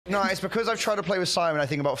No, it's because I've tried to play with Simon, I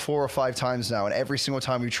think, about 4 or 5 times now, and every single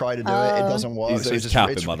time we try to do it, it doesn't work. He's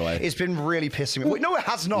capping, by the way. It's been really pissing me. Wait, no, it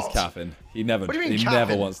has not. He's capping. He never. What do you mean, he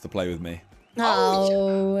never wants to play with me.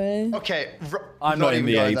 Oh. Okay. I'm not in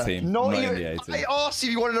the A team. Not in the A team. I asked if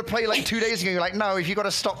you wanted to play like 2 days ago. You're like, no, if you got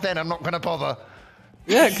to stop then, I'm not going to bother.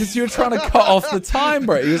 Yeah, because you were trying to cut off the time,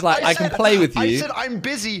 bro. He was like, I can play with you. I said, I'm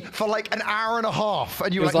busy for like an hour and a half.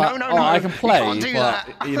 And you were like, no, oh, I can play, you can't do but,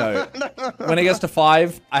 that. you know, when it gets to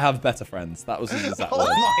 5, I have better friends. That was his exact word. Oh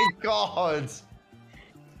my god.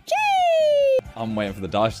 Gee! I'm waiting for the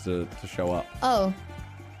dice to show up. Oh.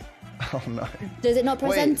 Oh no. Does it not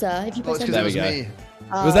press enter? If you press enter. There we go. Me.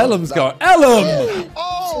 It was Ellum's go. Ellum!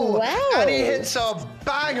 Oh! Wow. And he hits a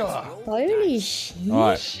banger! Holy shit.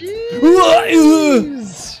 Alright.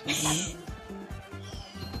 Jeez.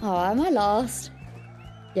 Oh, am I last?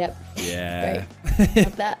 Yep. Yeah.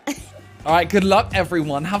 Love that. Alright, good luck,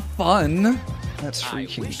 everyone. Have fun. Let's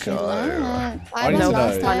freaking go. I won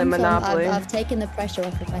last time, Monopoly. so I've taken the pressure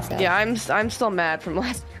off of myself. Yeah, I'm still mad from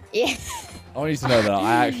last. Yeah. I want you to know that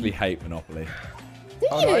I actually hate Monopoly. Do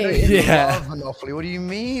Oh, no, I you? don't even Yeah. love Monopoly. What do you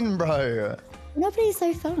mean, bro? Monopoly is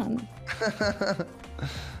so fun.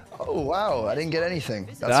 Oh, wow. I didn't get anything.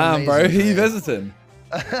 That's Damn, bro. amazing. He visiting.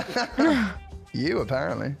 You,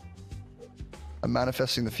 apparently. I'm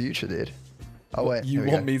manifesting the future, dude. Oh, wait. You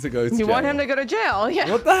want me to go to jail? You want him to go to jail?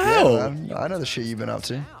 Yeah. What the hell? Yeah, man. I know the shit you've been up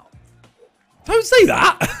to. Don't say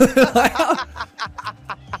that.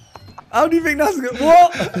 How do you think that's good?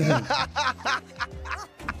 What?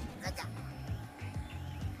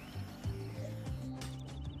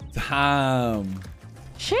 Damn.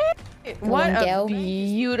 Shit. What on, a girl.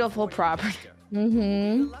 beautiful property.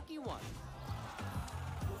 Mm-hmm.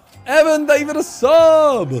 Evan, David, a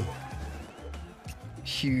sub.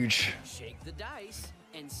 Huge.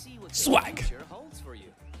 Swag.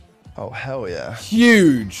 Oh, hell yeah.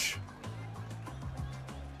 Huge.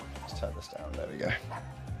 Let's turn this down. There we go.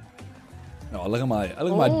 Oh, look at my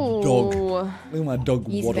dog. Look at my dog.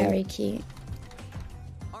 He's waddle. very cute.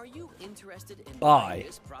 Are you interested in Bye.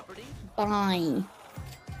 this property? Bye.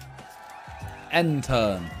 End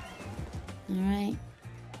turn. Alright.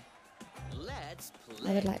 Let's I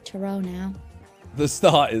play. would like to roll now. The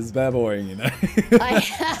start is very boring, you know.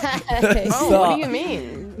 Oh, what do you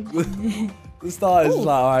mean? The start is like,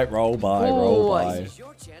 all right, roll by, roll Ooh. by. This is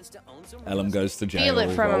your chance to own some Ellum goes to jail. Feel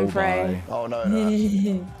it from roll him, Frey. Oh, no,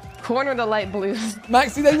 no. Corner the light blues. by.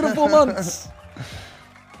 Maxi, thank you for 4 months.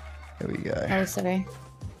 Here we go. Oh, sorry.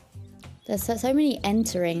 There's so many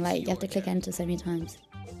entering, like you have to click enter so many times.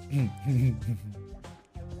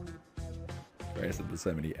 Frey said there's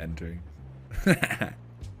so many entering.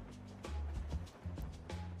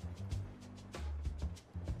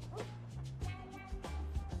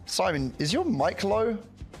 Simon, is your mic low?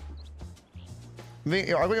 I mean,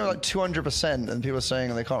 I got like 200%, and people are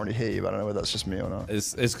saying they can't really hear you, but I don't know whether that's just me or not.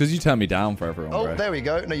 It's because you turned me down for everyone, Oh, bro. there we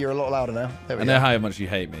go. No, you're a lot louder now. There we I go. know how much you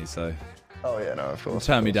hate me, so Oh, yeah, no, of course.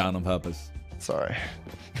 turn me down on purpose. Sorry.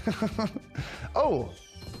 Oh,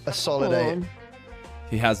 a solid 8.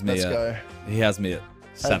 He has me Let's go. He has me at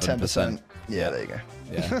At 7%. Yeah, there you go.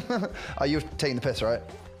 Yeah. Are you taking the piss, right?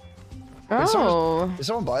 Oh. Did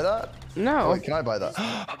someone buy that? No. Wait, can I buy that?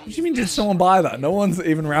 What do you mean did someone buy that? No one's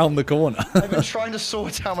even round the corner. I've been trying to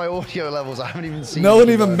sort out my audio levels. I haven't even seen No one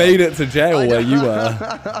it. even made it to jail where you were.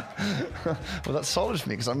 Well, that's solid for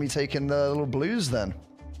me because I'm going to be taking the little blues then.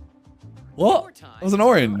 What? It was an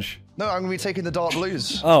orange. No, I'm going to be taking the dark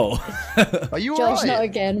blues. Oh. Are you Josh, alright? not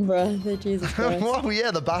again, bro. Jesus Christ. Well, yeah,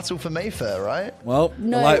 the battle for Mayfair, right? Well,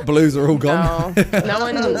 No. the light blues are all gone. No. No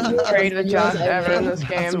one traded with Josh ever in this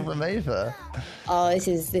Battle game. for Mayfair. Oh, this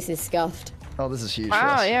is scuffed. Oh, this is huge.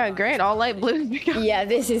 Wow, yes. yeah, great. All light blues. Yeah,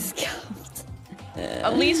 this is scuffed.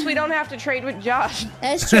 At least we don't have to trade with Josh.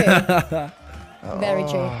 That's true. Very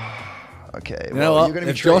true. Okay, You know well, what? you're going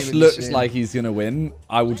to be If Josh trading with me looks soon. like he's going to win,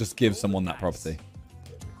 I will just give someone that property.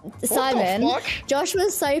 Simon, fuck? Josh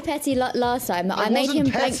was so petty last time that I I made wasn't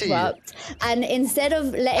him petty. bankrupt, and instead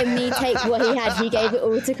of letting me take what he had, he gave it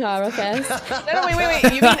all to Kara first. No, wait. You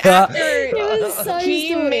mean after It was so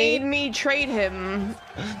he sweet. made me trade him,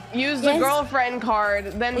 use the Yes. girlfriend card,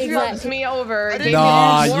 then fucks Exactly. me over. didn't gave me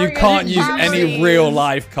Nah, his you mortgage can't use property. any real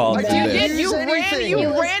life cards I in did. this. You Use ran anything. He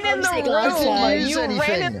was in the toxic last room. time. You ran in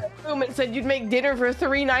anything. the room and said you'd make dinner for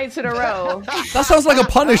 3 nights in a row. That sounds like a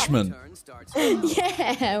punishment. Turn starts.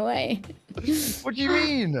 Yeah, wait. What do you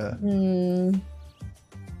mean?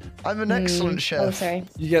 I'm an excellent chef. Oh, sorry.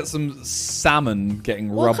 You get some salmon getting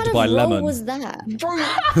What rubbed kind by of roll lemon. was that?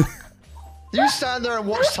 You stand there and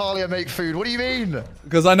watch Talia make food. What do you mean?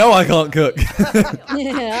 Because I know I can't cook.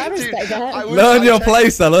 Yeah, I respect that. Learn your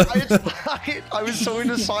place, Ella. I was talking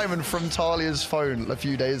to Simon from Talia's phone a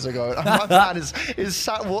few days ago, and my man is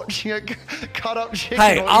sat watching a cut up chicken.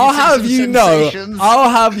 Hey, I'll have you know,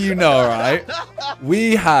 right?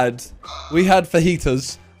 We had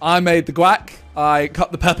fajitas. I made the guac. I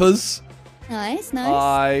cut the peppers. Nice,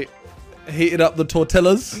 nice. I heated up the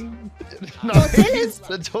tortillas. Tortillas?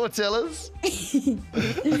 The tortillas.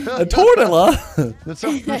 A tortilla.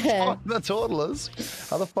 The tortillas.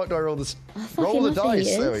 How the fuck do I roll this? Roll the love dice.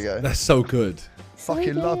 fajitas. There we go. They're so good.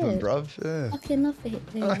 Fucking love them, good. bruv. Yeah. Fucking love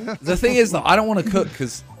it. The thing is, though, I don't want to cook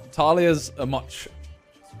because Talia's a much.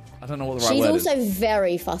 I don't know what the right She's word also is.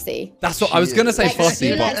 very fussy. That's what I was gonna say, Like,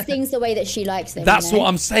 fussy, she but likes things the way that she likes them. that's you know? what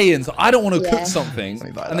I'm saying. So I don't want to Yeah. cook something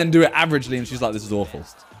and then do it averagely, and she's like, "This is awful."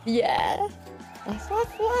 Yeah.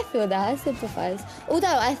 I feel that. I sympathise. Although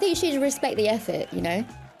I think she'd respect the effort, you know?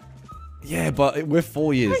 Yeah, but we're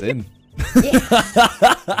 4 years in.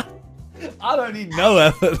 Yeah. I don't need no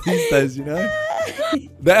effort these days, you know.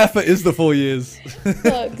 The effort is the 4 years.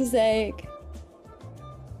 Fuck's sake.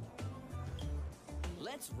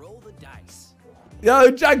 Let's roll the dice. Yo,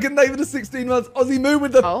 Jack and David are 16 months. Aussie Moon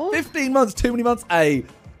with the 15 months. Too many months. A.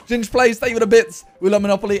 Ginge Plays, thank you for the bits. We love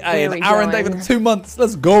Monopoly. A. And Aaron David for 2 months.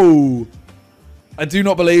 Let's go. I do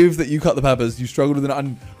not believe that you cut the peppers. You struggled with an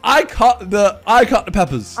onion. I cut the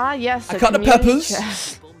peppers. Ah, yes. I cut the peppers.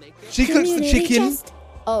 Chest. She cooks the Community chicken. chest.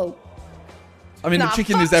 Oh. I mean, the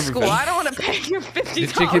chicken is everything. School. I don't want to pay you $50. The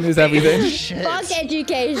chicken is everything. Shit. Fuck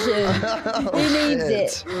education. Who needs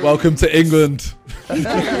it? Welcome to England. Oh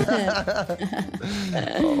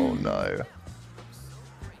no.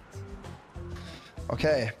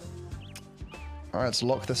 Okay. All right, let's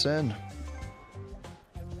lock this in.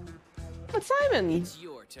 But Simon. It's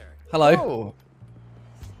your turn. Hello. Oh,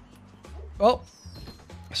 Well,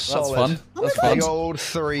 solid. that's fun. Oh That's my fun. Big old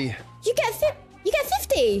 3. You get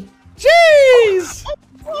 50. Jeez!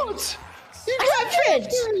 What? You get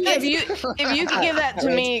 100. If you could give that to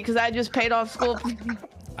me, because I just paid off school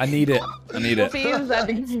I need it. I need it. fees,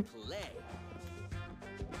 that'd be... Play.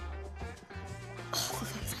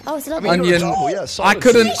 Oh, it's not Onion. Double, yeah, I solid.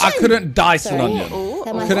 couldn't dice an Sorry. onion. Ooh.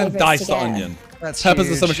 They're my I couldn't favourites dice to the get. onion. That's Peppers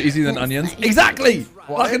are so huge. much easier than onions. Exactly.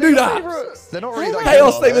 I can do that. They're not really that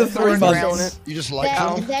Chaos good, are Statement they? 3 months. You just like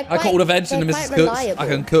them. I call the veg and the Mrs. Cooks. I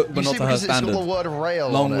can cook, but You not see, to her because it's got standard. the word rail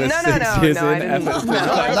Long on with it. No, no, 6 no, years no, I in didn't- effort. no.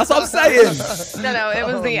 That's what I'm saying. No, it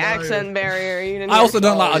was the no. accent barrier. You didn't I also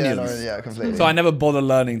don't Oh, like yeah, onions. no, yeah, completely. So I never bother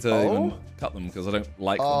learning to Oh? even cut them because I don't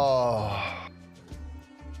like them. Oh.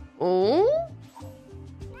 Ooh.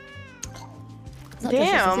 It's not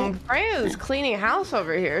delicious, is Damn, it? Freya's cleaning house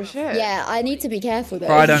over here. Shit. Yeah, I need to be careful though.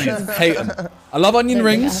 Fried onions. Hate them. I love onion Don't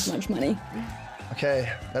think I rings. have much money. Okay,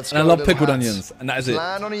 let's And I go, love little pickled hats. onions. And that is it.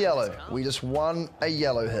 Land on a yellow. We just won a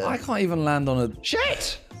yellow here. I can't even land on a...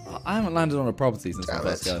 Shit! I haven't landed on a property since my Damn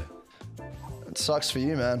first it. go. It sucks for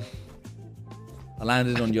you, man. I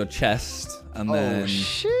landed on your chest and Oh, then...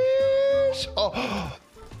 shit! Oh,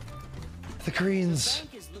 the greens.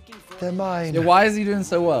 They're mine. Yeah, why is he doing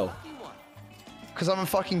so well? Because I'm a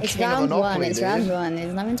fucking It's king of round Monopoly, one. It's dude. round one.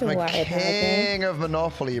 There's nothing to I'm worry a about. Okay? king of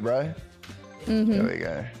Monopoly, bro. There we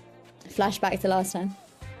go. Flashback to last time.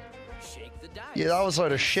 Shake the dice. Yeah, that was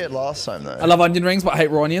load of shit last time, though. I love onion rings, but I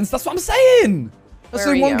hate raw onions. That's what I'm saying. Where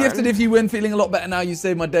Soon are one you gifted on? if you win, feeling a lot better now. You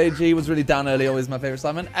saved my day. G was really down early. Always my favorite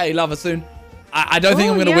Simon. Hey, love her soon. I don't think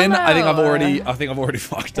Oh, I'm gonna win. I think I've yellow. already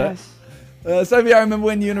fucked Yes. it. Sophie, I remember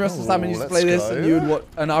when you and the rest of Simon used to let's play this, go. and you would watch,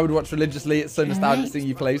 and I would watch religiously. It's so nostalgic seeing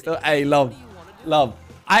you play still. Hey, love. I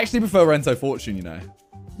actually prefer Renzo Fortune, you know.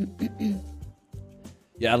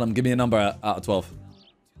 Yeah, Ellen, give me a number out of 12.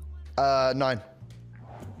 9.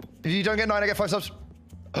 If you don't get 9, I get 5 subs.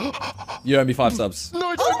 You owe me 5 subs. No,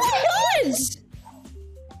 don't. Oh my god!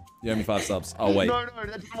 You owe me 5 subs. I'll wait. No, that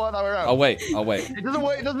doesn't work that way around. I'll wait. It doesn't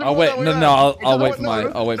work. It doesn't I'll work wait. that way No, around. no, I'll It wait doesn't for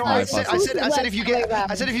work- my. I'll wait for no, my I said, 5 subs. I said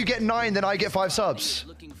if you get 9, then I get 5 subs.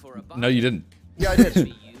 Looking for a No, you didn't. Yeah, I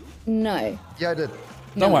did. No. Yeah, I did.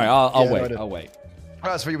 Don't worry. I'll Yeah, no, I wait. did. I'll wait.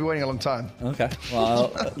 Right, so you'll be waiting a long time. Okay.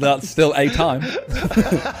 Well, that's still a time.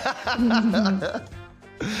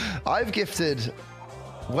 I've gifted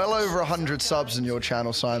well over 100 subs in your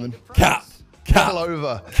channel, Simon. Cap. Well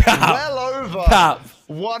over. Cap. Well over. Cap.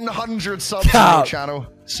 100 subs in Cap. your channel,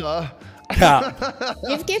 sir. Cap.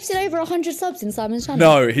 You've gifted over 100 subs in Simon's channel.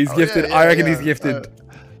 No, he's gifted. yeah, I reckon yeah. he's gifted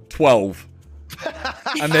 12.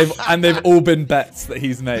 and they've all been bets that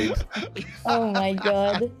he's made. Oh my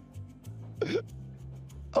god.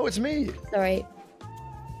 Oh, it's me. Sorry.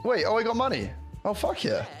 Wait, oh, I got money. Oh, fuck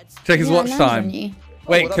yeah. Check his Yeah, watch nice time. on you.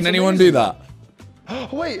 Wait, Oh, can that's anyone do amazing.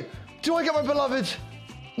 that? Wait, Do I get my beloved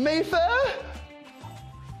Mayfair?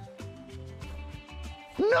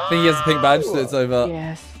 No! I think he has a pink badge, so it's over.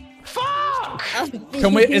 Yes. Fuck!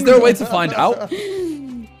 Can we? Is there a way to find out?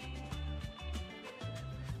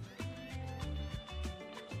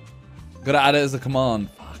 Gotta add it as a command.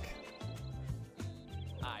 Fuck.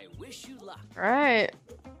 I wish you luck. All right.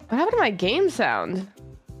 What happened to my game sound?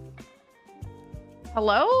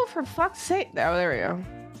 Hello? For fuck's sake. Oh, there we go.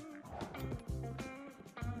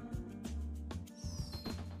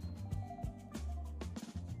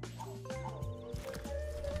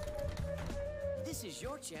 This is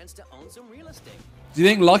your chance to own some real estate. Do you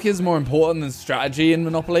think luck is more important than strategy in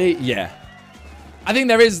Monopoly? Yeah. I think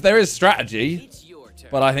there is strategy, It's your turn.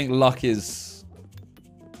 but I think luck is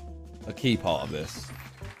a key part of this.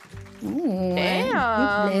 Ooh,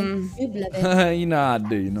 Damn. you bloody. You know how I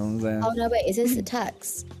do, you know what I'm saying? Oh no, wait, is this a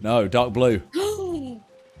tax? No, dark blue.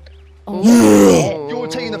 Oh, You're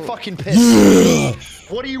taking the fucking piss.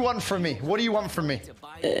 What do you want from me? What do you want from me?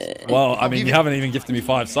 Well, I mean, you haven't even gifted me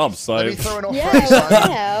 5 subs, so... Let me throw an offer yeah, at you,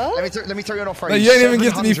 Simon. yeah. Let me throw you an offer. No, you ain't even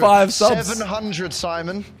gifted me 5 subs. 700,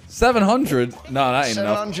 Simon. 700? No, that ain't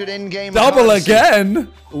enough. 700 in-game. Double currency. again?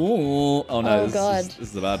 Ooh. Oh, no. Oh, this, God. This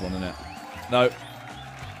is the bad one, isn't it? No.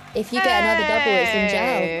 If you get another double, it's in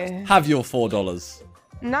jail. Hey. Have your $4.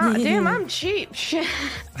 Nah, damn, I'm cheap. Shit.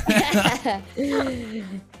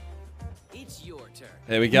 It's your turn.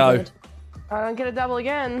 Here we go. Good. I don't get a double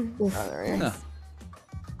again. Oof. Oh, there we go. Huh.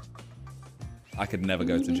 I could never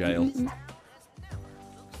go to jail.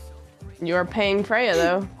 You're paying Freya,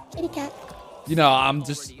 though. Kitty cat. You know, I'm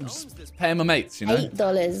just paying my mates, you know? $8.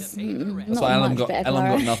 That's Not why Ellen much, got, but Ellen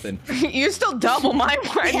got Ekmara. nothing. You still double my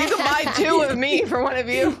price. You can buy 2 with me for one of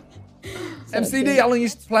you. MCD, how long are you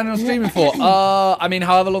planning on streaming for? I mean,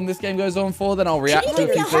 however long this game goes on for, then I'll react Can to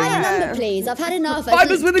you a give me few a higher things. number, please? I've had enough.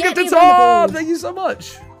 Fibers with the Get gifted me one sub! of Thank you so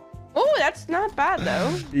much. Oh, that's not bad,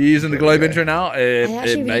 though. You using the globe intro now? I It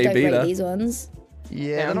actually may really don't be rate there. these ones.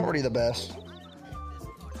 Yeah, they're not really the best.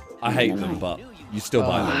 I hate them, but you still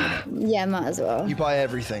buy them. innit? Yeah, might as well. You buy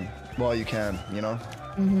everything while you can, you know?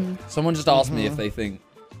 Someone just asked me if they think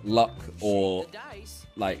luck or Dice.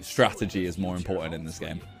 like strategy is more important in this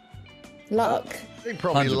game. Luck. I think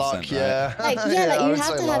probably 100%, luck, right? yeah. Like, yeah, I like you would have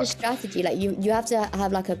say to have a luck. strategy. Like you have to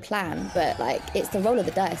have like a plan, but like it's the roll of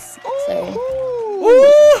the dice. So.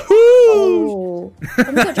 Woohoo! Oh.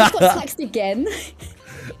 Oh my god, just got taxed again.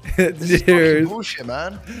 Cheers. Bullshit,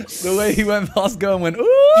 man. The way he went past go and went,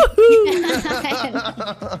 ooh!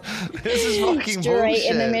 This is fucking Straight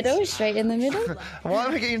bullshit. in the middle, straight in the middle. Why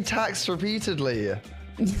am I getting taxed repeatedly?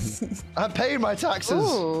 I paid my taxes.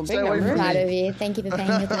 Ooh, Stay big away number. from Proud me. of you. Thank you for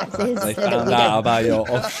paying your taxes. They so that found we out get- about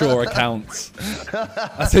your offshore accounts.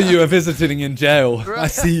 I see you were visiting in jail. I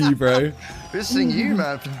see you, bro. Visiting you,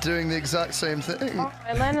 man, for doing the exact same thing.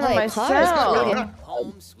 I landed on Wait, car is not myself. leading.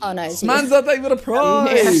 Home sweet. Oh no, it's Man's up there with a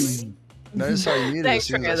prize. Notice how you Thanks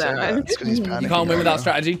do for as soon as I say that. that. It's 'cause he's You panicking can't win right without now.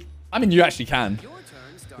 strategy. I mean, you actually can Your turn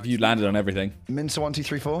starts. if you landed on everything. Minter 1, 2,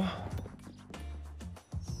 3, 4.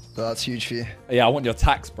 So that's huge for you. Yeah, I want your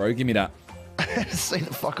tax, bro. Give me that. Say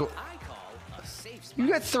the fuck up. I call a safe spot.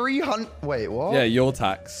 You got 300. Wait, what? Yeah, your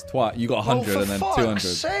tax. You got 100 oh, and then for 200. fuck's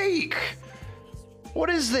sake! What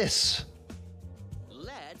is this?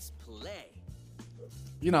 Let's play.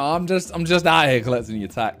 You know, I'm just out here collecting your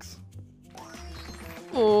tax.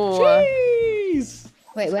 Ooh. Jeez.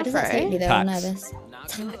 Wait, where does that take me though? I'm Tax. nervous. Not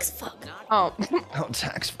Tax, fuck. Oh. Oh,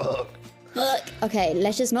 tax fuck. Fuck. Okay,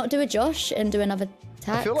 let's just not do a Josh and do another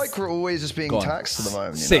tax. I feel like we're always just being Go on. taxed at the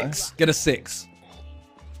moment. You 6. Get a 6.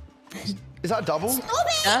 Know? Is that double?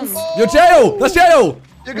 You're jail. That's jail.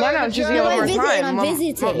 You're No, going no, to she's jail. gonna I'm One more visiting. time, I'm Mom.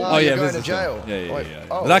 visiting. No, Oh you're yeah, going to visiting. jail. Yeah. Wait,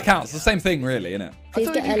 But that counts. The same thing, really, isn't it? I Please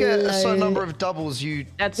thought if get you a get a certain low- number of doubles, you...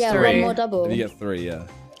 That's Yeah, 3. one more double. You get 3, yeah.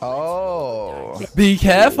 Oh. Be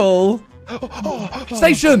careful.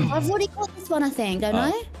 Station. I've already got this one, I think, don't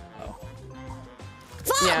I?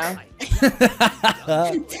 Fuck! Yeah.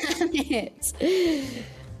 Damn it.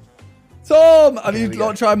 Tom, have you we not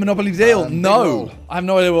go. tried Monopoly Deal? Big No. roll. I have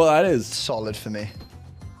no idea what that is. Solid for me.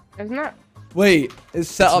 Isn't that? Wait, it's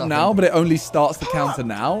set It's up now, nothing. but it only starts the counter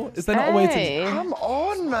now? Is there not a way to... Hey. Come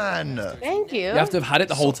on, man. Thank you. You have to have had it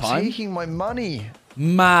the whole Stop time? taking my money.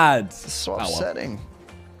 Mad. It's so Oh, well. upsetting.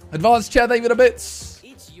 Advanced chair, thank you for the bits.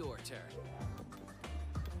 It's your turn.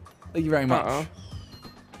 Thank you very much. Uh-oh.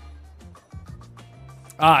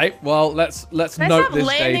 All right, well, let's Can I note stop this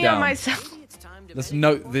day landing on down. myself? It's time to Let's make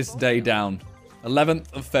note this day down.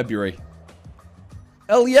 11th of February.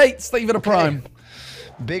 L Yates, thank you for the prime.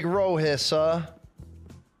 Big roll here, sir.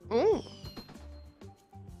 Ooh.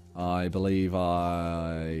 I believe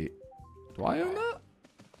I... Do I own that?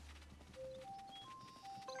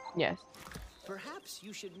 Yes. Perhaps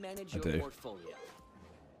you should manage I your do. portfolio.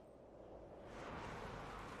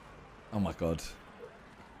 Oh my god.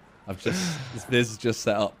 This has just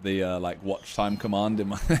set up the like watch time command in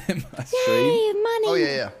my stream. Yay, money. Oh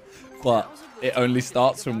yeah, yeah. But it only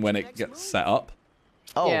starts from when it gets set up.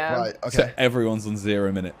 Oh Yeah. right, So okay. everyone's on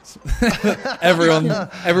 0 minutes. everyone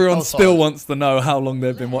Oh, still sorry. wants to know how long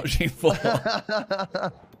they've been watching for.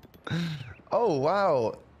 Oh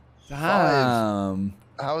wow. Damn.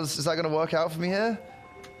 Is that gonna work out for me here?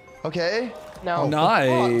 Okay. No.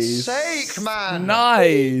 Nice. Fuck's sake, man.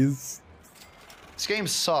 Nice. This game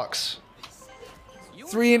sucks.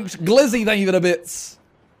 3-inch glizzy, thank you for the bits.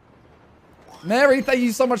 Mary, thank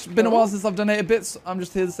you so much. Been a while since I've donated bits. I'm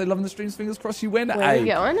just here to say loving the streams. Fingers crossed you win. Where are you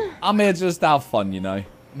going? I'm here just to have fun, you know.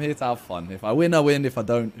 I'm here to have fun. If I win, I win. If I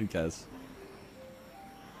don't, who cares?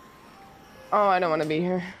 Oh, I don't want to be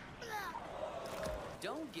here.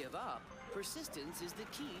 Don't give up. Persistence is the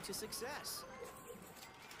key to success.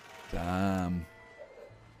 Damn.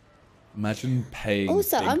 Imagine paying.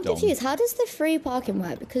 Also, Big I'm Dom. confused. How does the free parking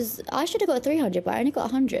work? Because I should have got 300, but I only got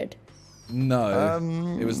 100. No,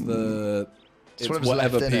 it was the. It's whatever's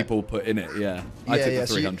whatever left in it. people put in it. Yeah, I took the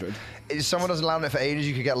so you- 300. if someone doesn't land it for ages,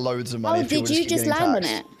 you could get loads of money. Oh, if people did you keep just getting land on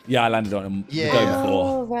taxed. it? Yeah, I landed on him Yeah. the day before.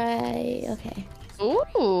 Oh, right. Okay.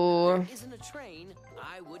 Ooh. Isn't a train,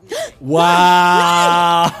 I wouldn't take.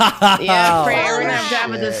 Wow! Yeah, Freya, we're gonna have to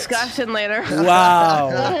have a Shit. discussion later.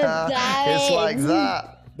 Wow! It's like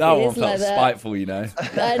that. That It one is felt like that. spiteful, you know.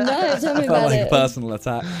 I know, tell me Felt about like a it. personal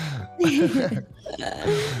attack.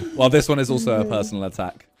 Well, this one is also a personal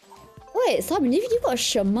attack. Wait, Simon, you've got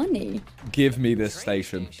some money. Give me this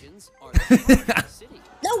station. Stations are part of the city.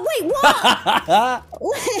 No, wait, what?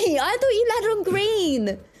 Wait, I thought you landed on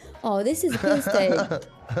green. Oh, this is a good state.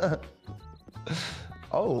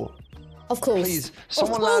 Oh, Of course. please,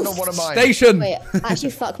 someone land on one of mine. Station! Wait,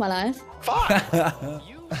 actually, fuck my life.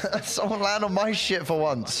 Fuck! Someone land on my shit for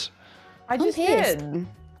once. I just pissed. did.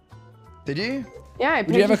 Did you? Yeah, I paid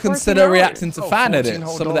Would you ever $14. consider reacting to Oh, fan 14 edits?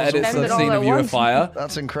 whole Some of the dollars. edits Spend I've it all seen at of you are once. fire.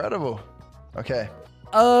 That's incredible. Okay.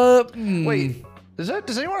 Wait.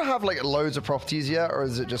 Does anyone have like loads of properties yet, or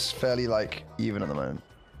is it just fairly like even at the moment?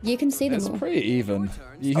 You can see them It's all. pretty even.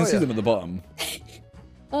 You can Oh, see yeah. them at the bottom.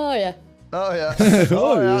 Oh, yeah. Oh yeah.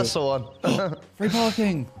 Oh, yeah, yeah. that's the one. Free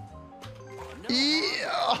parking. Yeah,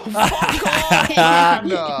 oh, fuck off,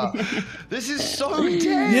 man. This is so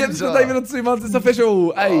dead. Yep, it's been David on 2 months. It's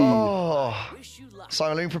official. Hey. Oh. Wish you luck.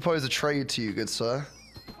 Simon, let me propose a trade to you, good sir.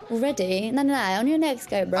 Already? No, on your next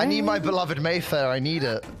go, bro. I need my beloved Mayfair. I need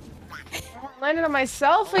it. Landed on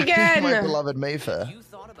myself my again. beloved Mayfair. You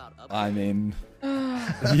thought about up. I mean,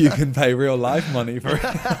 you can pay real life money for it.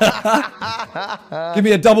 Give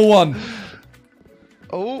me a double one.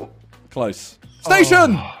 Oh. Close.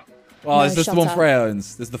 Station! Oh, No, is this the shut one up. Freya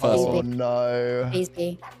owns? This is the first Oh one. no. Please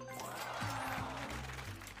be.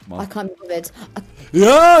 Come I on. can't be bothered.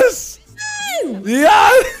 Yes! No!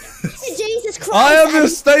 Yes! Jesus Christ! I am the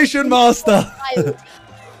station master.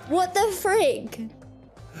 What the frick?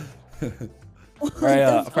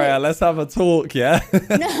 Freya, let's have a talk, yeah?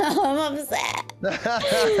 No, I'm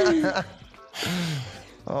upset.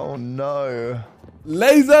 Oh no.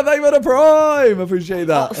 Laser, thank you for the prime. Appreciate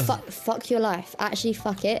Oh, that. fuck your life. Actually,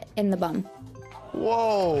 fuck it in the bum.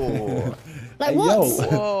 Whoa. Like Hey, what? yo,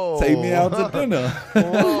 Whoa. take me out to dinner.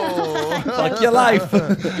 Whoa. Fuck your life.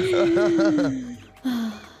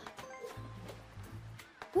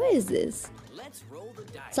 What is this? Let's roll the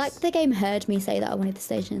dice. It's like the game heard me say that I wanted the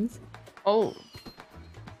stations. Oh.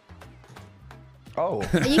 Oh.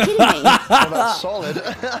 Are you kidding me? Well, that's solid.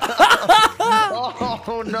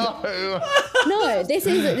 Oh no. No, this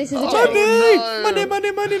is a joke. no. Money,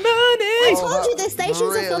 money, money, money. I Oh, told you that the stations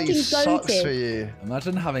are really fucking sucks for goated. you.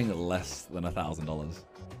 Imagine having less than $1,000.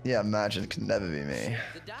 Yeah, imagine. It could never be me.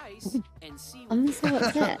 the dice and see what I'm so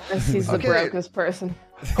upset. He's the Okay. brokest person.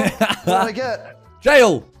 What did I get?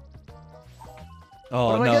 Jail!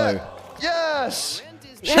 Oh, What did I no. get? Yes!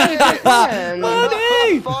 Yeah, you can.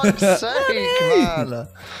 Money! For fuck's sake, man.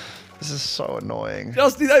 This is so annoying.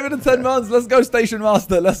 Justy David in 10 months. Let's go, Station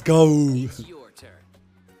Master. Let's go. it's your turn.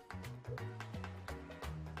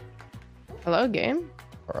 Hello, game.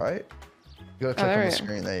 Alright. You gotta click there on the we go.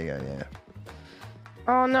 screen. There you go, yeah.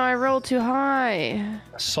 Oh no, I rolled too high.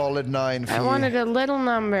 A solid 9 for I you. wanted a little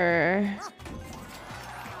number.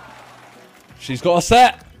 She's got a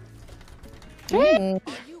set. Are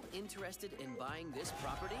you interested in buying this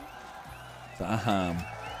property? Damn.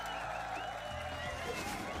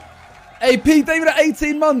 AP David at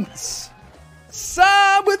 18 months.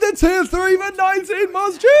 Sam with the tier 3 for 19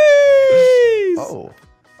 months. Jeez. Oh.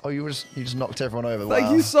 Oh, you just knocked everyone over. Thank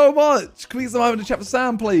Wow. you so much. Can we get some over to chat for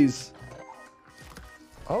Sam, please?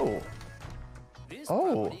 Oh. This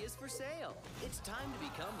Oh. property is for sale. It's time to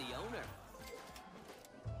become the owner.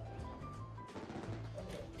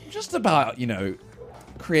 Just about, you know,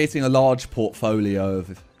 creating a large portfolio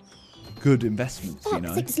of good investments, you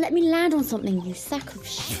know. Just let me land on something, you sack of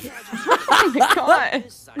shit. Oh my god.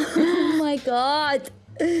 Oh my god.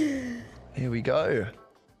 Here we go.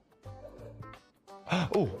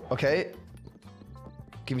 Oh, okay.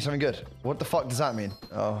 Give me something good. What the fuck does that mean?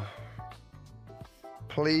 Oh.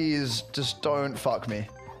 Please, just don't fuck me.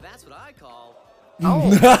 That's what I call.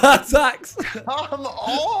 Tax. Come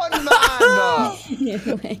on,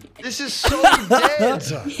 man! This is so dead!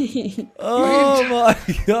 Oh my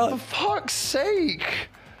For god. fuck's sake!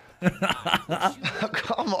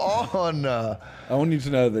 Come on! I want you to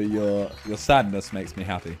know that your sadness makes me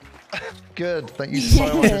happy. Good, thank you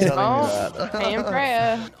so much for telling me Oh, that. pay and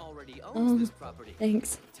Freya. Already owns this property.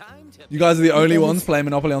 Thanks. Time to You guys are the only ones playing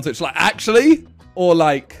Monopoly on Twitch. Like, actually? Or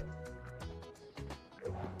like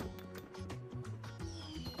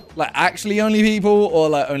actually only people? Or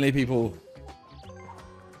like only people?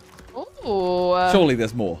 Ooh. Surely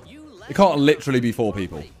there's more. It can't literally be 4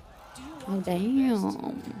 people. Oh,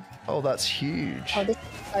 damn. Oh, that's huge. Oh, this is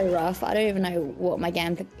so rough. I don't even know what my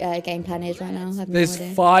game plan is right now. I have no There's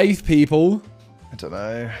idea. 5 people. I don't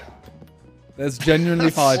know. There's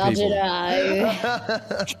genuinely 5 I don't people.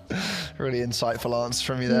 know. Really insightful answer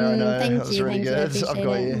from you there, I know. thank That was you, really thank you, I good. I've got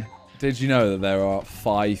appreciate you. Did you know that there are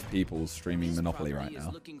 5 people streaming Monopoly right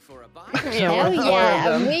now? looking for a buyer. Hell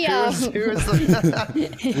yeah, and we are. Who is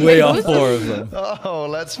the... We are 4 of them. Oh,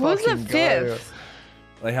 let's Who's the fucking go. 5th?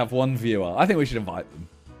 They have 1 viewer. I think we should invite them.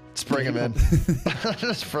 Just bring him in.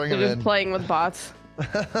 Just bring They're him just in. playing with bots.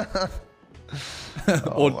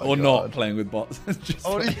 or not playing with bots. just,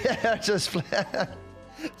 Oh, yeah, just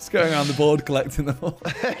going around the board collecting them all.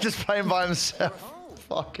 just playing by himself.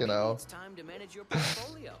 Fucking hell. It's time to manage your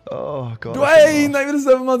portfolio. Oh, God. Dwayne, thank you for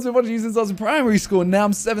 7 months of watching you since I was in primary school. Now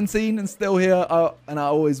I'm 17 and still here, and I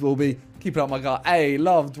always will be. Keep it up, my guy. Hey,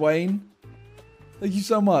 love, Dwayne. Thank you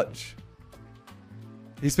so much.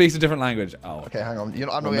 He speaks a different language. Oh. Okay, hang on. I'm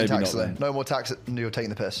not Well, getting maybe taxed not today. then. No more tax. You're taking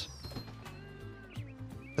the piss.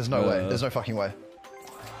 There's no way. There's no fucking way.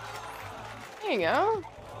 There you go.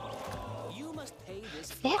 You must pay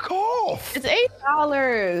this. Fuck off! It's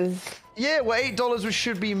 $8. Yeah, well, $8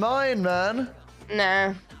 should be mine, man.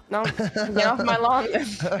 Nah. No. Get off my lawn.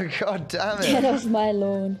 Oh, God damn Get it. off my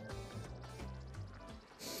lawn.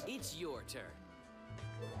 It's your turn.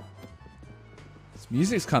 This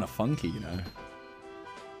music's kind of funky, you know.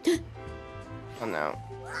 Oh no.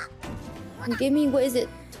 Give me, what is it,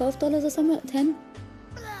 $12 or something? 10?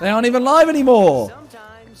 They aren't even live anymore.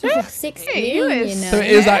 Sometimes Oh, 16, Hey, you you is know. So it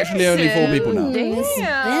is actually only 4 people now. Damn.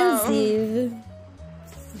 Expensive.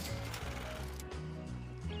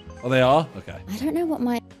 Oh, they are? Okay. I don't know what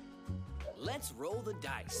my... let's roll the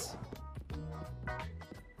dice.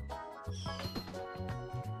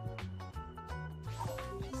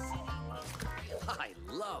 I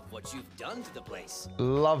love what you've done to the place.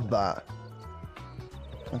 Love that.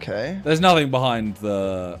 Okay. There's nothing behind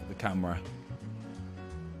the camera.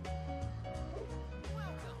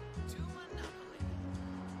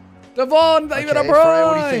 Devon, thank you for the Okay, Freya, what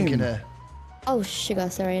are you prime. thinking here? Oh, sugar,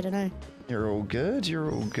 sorry, I don't know. You're all good. You're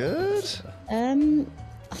all good. I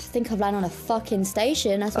think I've landed on a fucking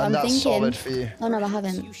station. That's what And I'm that's thinking. solid for you. Oh, no, I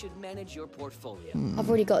haven't. You should manage your portfolio. I've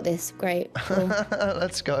already got this. Great. Cool.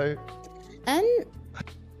 Let's go.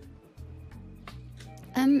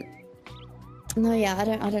 No, yeah, I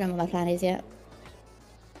don't know what my plan is yet.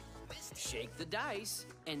 Shake the dice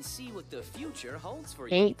and see what the future holds for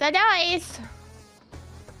you. Eat the dice.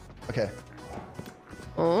 Okay.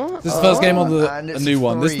 Oh. This is the first game on and the it's new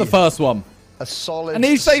one. This is the free. first one. A solid. And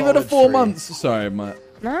he's saving it solid 4 free. months. Sorry, mate.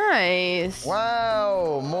 Nice.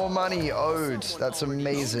 Wow, more money owed. That's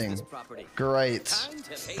amazing. Property. Great. Time to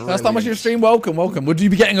pay. First time watching your stream, welcome, welcome. Would you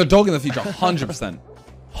be getting a dog in the future? 100%.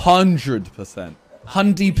 100%.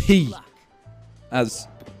 Hundy P, as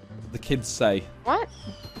the kids say. What?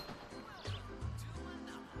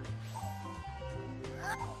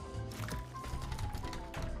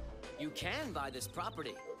 You can buy this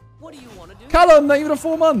property. What do you want to do? Callum, thank you for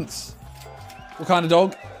 4 months. What kind of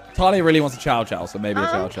dog? Talia really wants a chow chow, so maybe a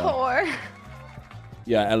chow I'm chow. poor.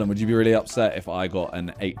 Yeah, Ellen, would you be really upset if I got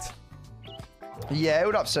an 8? Yeah, it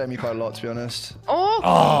would upset me quite a lot, to be honest. Oh.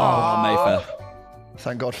 Oh, Mayfair.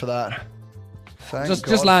 Thank God for that. Thank Just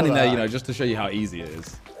God landing for there, that. you know, just to show you how easy it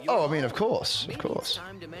is. Oh, I mean, of course, of Maybe course. it's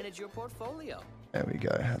time to manage your portfolio. There we go.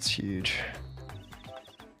 That's huge.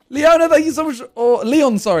 Leona, thank you so much. Or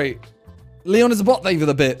Leon, sorry. Leon is a bot. Thank you for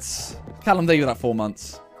the bits. Callum, thank you for that 4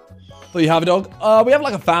 months. Thought you have a dog? We have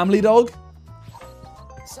like a family dog.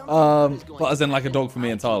 But as in like a dog for me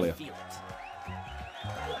and Talia.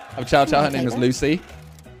 I have Chow Chow. Her name is Lucy.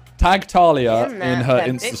 Tag Talia in her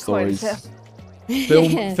Insta stories.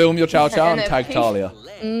 Film your Chow Chow and tag Talia.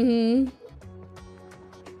 Mm-hmm.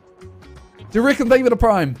 Do Rick and thank you for the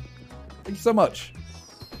Prime. Thank you so much.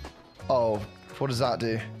 Oh, what does that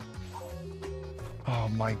do? Oh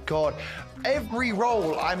my god. Every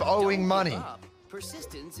roll I'm owing money.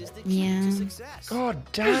 Persistence is the Yeah. key to success. God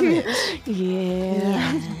damn it.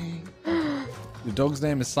 Yeah. Your dog's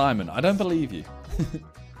name is Simon. I don't believe you.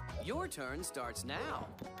 Your turn starts now.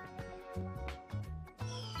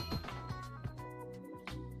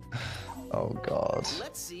 Oh god.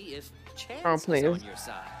 Let's see if chance Oh, is please. on your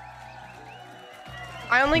side.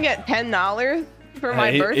 I only get $10 for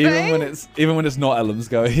my Hey, birthday. even when it's not Ellen's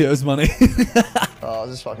go, he owes money. Oh,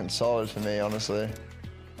 this is fucking solid for me, honestly.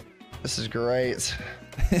 This is great.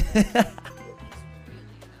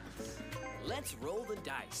 Let's roll the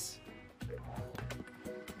dice.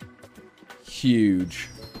 Huge.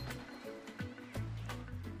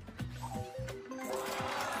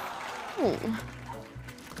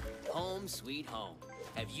 Home sweet home.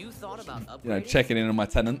 Have you thought about upgrading? You know, checking in on my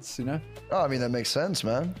tenants, you know? Oh, I mean, that makes sense,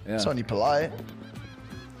 man. Yeah. It's only polite.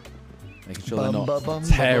 Making sure they're Bum, not bum,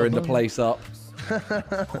 tearing the bum. place up.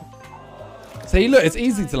 See, look, it's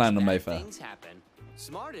easy to land on Mayfair. Things happen.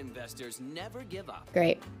 Smart investors never give up.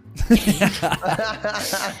 Great. There's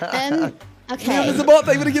Okay. a bot,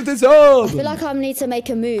 they're gonna give this I up! feel like I need to make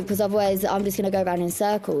a move because otherwise I'm just gonna go around in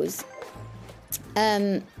circles.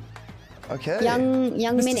 Okay. Young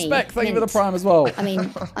Mr. Mini. Spec, thank you for the Mint. Prime as well.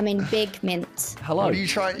 I mean Big Mint. Hello. What are you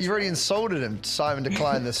trying? You've already insulted him. Simon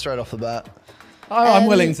declined this straight off the bat. I'm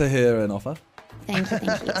willing to hear an offer. Thank you,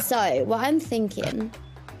 thank you. So what I'm thinking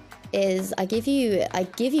is I give you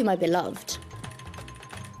my beloved.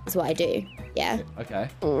 Is what I do. Yeah. Okay.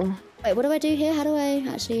 Wait, what do I do here? How do I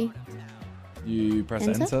actually? You press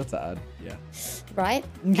Enter? enter to add. Yeah. Right.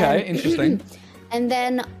 Okay, interesting. And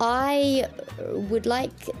then I would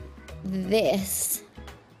like this.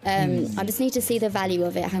 I just need to see the value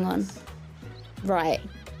of it. Hang on. Right.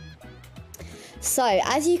 So,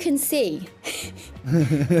 as you can see,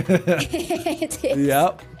 it is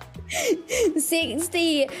Yep.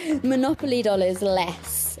 60 Monopoly dollars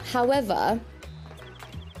less. However,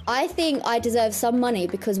 I think I deserve some money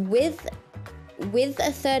because with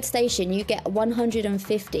a third station, you get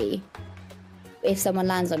 150 if someone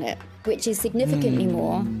lands on it, which is significantly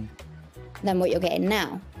more than what you're getting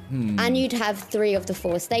now. And you'd have 3 of the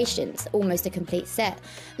 4 stations, almost a complete set.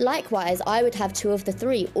 Likewise, I would have 2 of the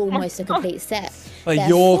 3, almost a complete set. But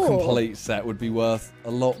your Therefore- complete set would be worth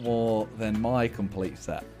a lot more than my complete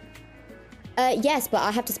set. Yes, but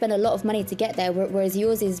I have to spend a lot of money to get there, whereas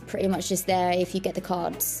yours is pretty much just there if you get the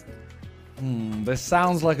cards. This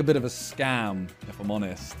sounds like a bit of a scam, if I'm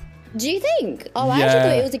honest. Do you think? Oh, I Yeah. actually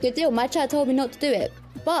thought it was a good deal. My chat told me not to do it,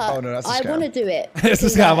 but Oh, no, that's a I scam. want to do it. It's a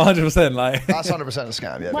scam, 100%. Like, That's 100% a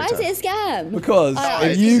scam. Yeah. Why big is it a scam? because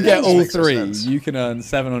Alright, if you it get all makes no 3, sense. you can earn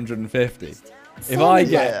 750. If I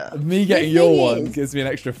get Yeah. me getting The your thing one is- gives me an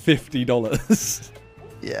extra $50.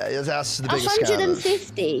 Yeah, that's the biggest scam.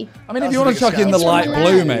 150. I mean, if That's you the want to biggest chuck in scam. the That's light what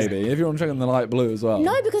blue, I'm maybe. If you want to chuck in the light blue as well.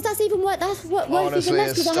 No, because that's even worth. That's worth Honestly, even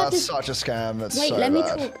less because I have that's to. such a scam. That's Wait, so let me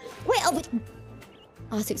bad. talk. Wait,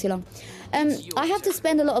 oh, it took too long. I have to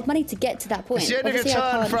spend a lot of money to get to that point. It's the end of your Obviously,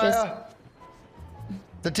 I turn, can't just- Freya.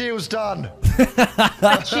 The deal's done.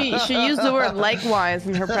 She used the word likewise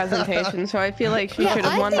in her presentation, so I feel like she Yeah, should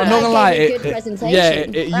have I won think I'm that. not gonna lie. gave a It, good presentation. yeah,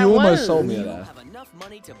 That you almost was. sold me there. Have enough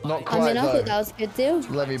money to buy Not I quite mean, I though. thought that was a good deal.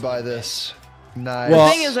 Let me buy this. Nice. Well,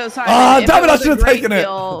 The thing is, though, Simon, Ah, if damn it, I was a should have great taken it.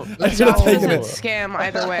 deal, I should have that taken was a it. Scam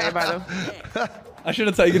either way, by the way. I should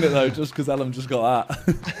have taken it though, just because Ellen just got that.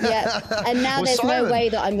 Yeah, and now Well, there's Simon, no way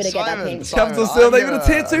that I'm gonna get that pink. Capital Steel, they were a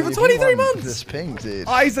tier 2 for if you 23 want months. This pink, dude.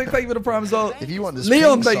 Isaac, thank you for the prime as well. If you want this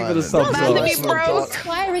Leon, pink, thank you for the Simon, subs as well. Don't be broke.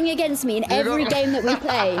 Conspiring against me in every game that we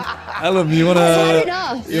play. Ellen, you I've had wanna?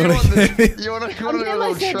 enough. You wanna? You want to do a putting my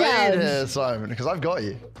little foot trade down. here, Simon? Because I've got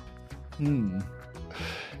you.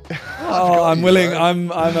 Oh, I'm willing.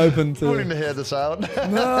 I'm open I'm willing to. to hear this out.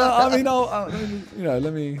 No, I mean,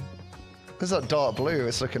 let me. There's that dark blue.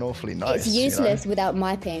 It's looking awfully nice. It's useless without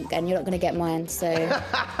my pink, and you're not gonna get mine. So there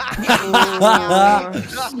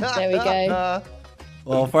we go.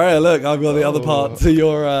 Well, Freya, look, I've got the other part to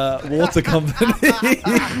your water company. Keep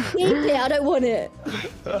it. I don't want it.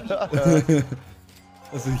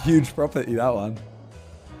 That's a huge property, that one.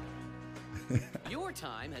 Your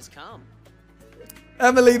time has come.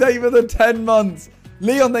 Emily, thank you for the 10 months.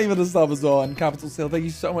 Leon, thank you for the sub as well. And Capital Seal, thank you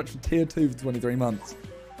so much for tier 2 for 23 months.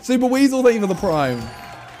 Super Weasel, thank you for the prime.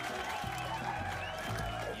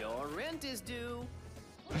 Your rent is due.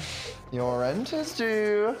 Your rent is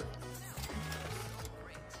due.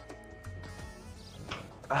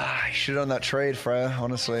 I should have done that trade, Freya.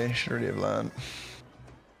 Honestly, should already have learned.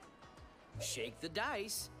 Shake the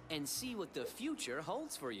dice and see what the future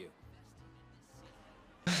holds for you.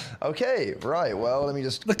 Okay, right. Well, let me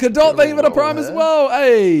just. The Cadot, thank you for the prime as well.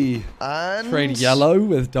 Hey. And Trade yellow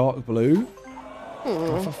with dark blue.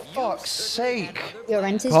 for fuck's sake. Your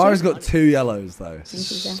rent is Kara's due? got 2 yellows though. This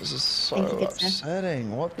is so Thank you, good sir.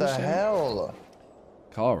 upsetting. What the hell?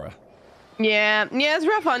 Kara. Yeah, it's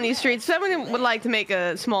rough on these streets. Someone would like to make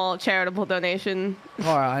a small charitable donation.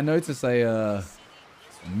 Kara, I notice a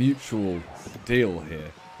mutual deal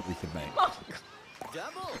here we could make.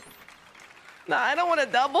 Double. No, I don't want to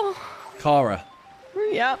double. Kara,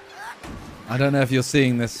 Yep. I don't know if you're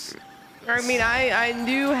seeing this. I mean, I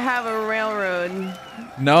do have a railroad.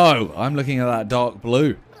 No, I'm looking at that dark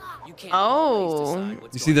blue. You can't Oh. always decide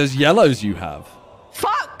what's You see those yellows you have?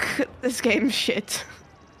 Fuck! This game's shit.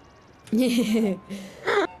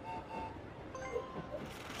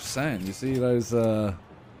 Just saying, you see those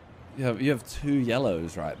you have 2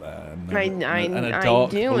 yellows right there and a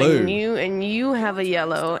dark do, blue. and you have a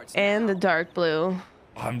yellow and a dark blue.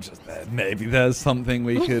 I'm just there. Maybe there's something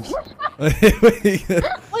we could. Wait,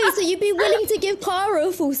 so you'd be willing to give Kara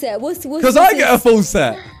a full set? What's Because I get a full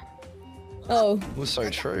set, Oh, It was so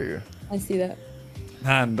true. I see that.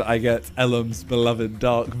 and I get Elam's beloved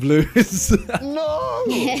dark blues. No.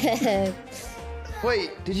 Yeah.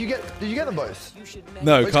 Wait, did you get them both?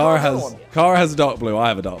 No, Wait, Kara Kara, has go on. Kara has a dark blue. I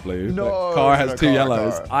have a dark blue. No. but Kara has no, 2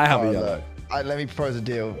 yellows. Kara. I have a Kara, yellow. look. Let me propose a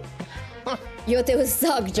deal. Your deal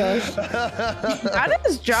suck, Josh. How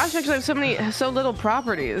does Josh actually have so little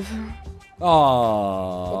properties?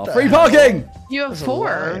 Aww, the free hell? parking. You have That's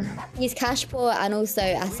 4. lame. He's cash poor and also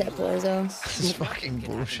asset poor as well. This is fucking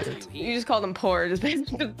bullshit. You just call them poor. Just Yeah,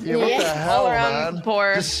 what the Yeah. hell, all around man?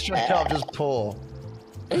 poor. Just straight up, just poor.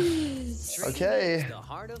 Okay. the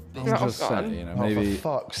heart of I'm business. just God. saying, you know, Oh, maybe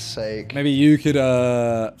for fuck's sake. maybe you could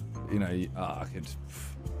you know, I could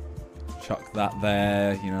chuck that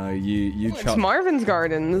there. You know, you It's chuck. Marvin's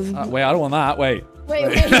Gardens. Wait, I don't want that. Wait. Wait.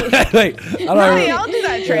 Wait. I don't. Hey, I'll do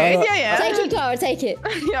that trade. Yeah. Take it, Kara, take it.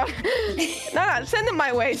 Yeah. No, send it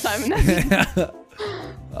my way, Simon.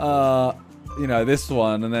 You know, this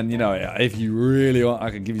one, and then, you know, if you really want,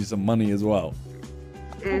 I could give you some money as well.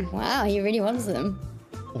 Wow, he really wants them.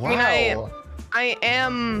 Wow. I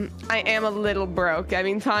am a little broke. I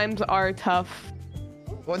mean, times are tough.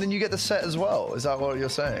 Well, then you get the set as well. Is that what you're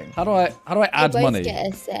saying? How do I add Both money?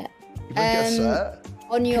 get a set. You both get a set?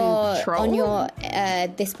 On your Control?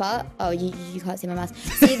 this part. Oh, you can't see my mouse.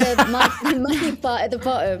 See the money part at the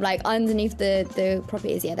bottom, like underneath the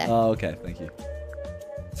properties. Yeah, there. Oh, okay, thank you.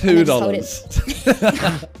 then just hold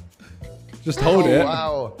 $2. Just hold it.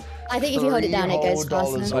 Wow. I think if you hold it down, it goes $3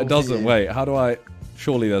 whole faster. It doesn't. Wait, how do I?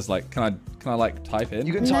 Surely there's like, can I like type in?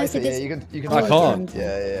 You can No, type so it. Yeah, this- you can. I type can't. It.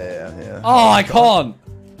 Yeah. Oh, I can't.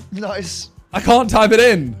 Nice. I can't type it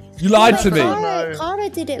in. You lied to me. No. Kara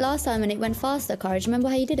did it last time and it went faster. Kara, do you remember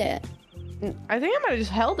how you did it? I think I might have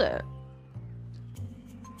just held it.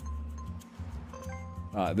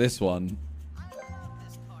 Alright, this one.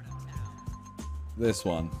 This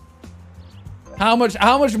one. How much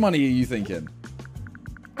money are you thinking?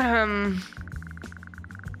 As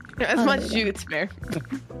much as you could spare.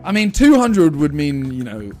 I mean, 200 would mean, you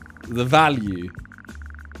know, the value.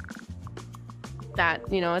 That,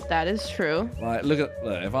 you know what, that is true. Right, look,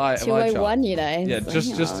 if I chuck- 201, you know. Yeah,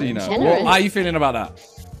 just so you know. Generous. How are you feeling about that?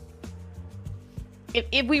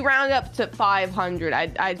 If we round up to 500,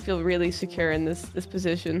 I'd feel really secure in this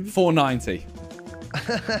position. 490.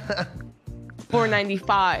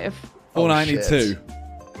 495. 492.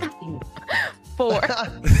 4.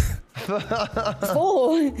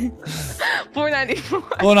 494.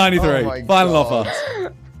 493. Oh my Final God.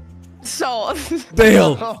 offer. Sold.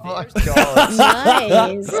 Deal. Oh my god.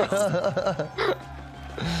 Nice.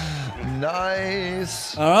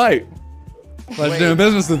 Nice. All right. Pleasure Wait. doing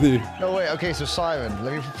business with you. No wait. Okay, so Simon,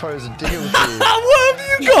 let me propose a deal to you. What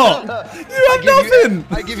have you got? You have nothing.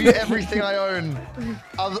 I give you everything I own.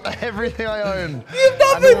 Everything I own. You have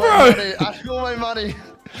nothing, bro. All my money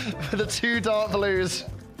for the 2 dark blues.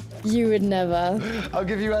 You would never. I'll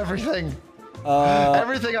give you everything.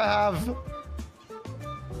 Everything I have.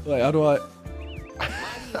 Wait, how do I?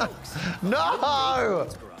 No!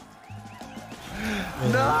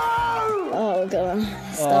 No! Oh god.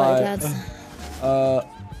 Started, lads. How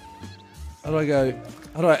do I go?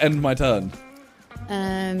 How do I end my turn?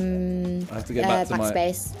 I have to get back to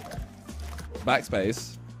backspace.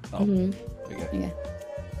 Backspace? Oh, okay. Yeah.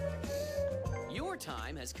 Your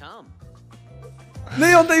time has come.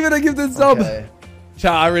 Leon David, I give this sub. Okay.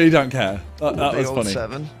 Chat, I really don't care. That Big was old funny.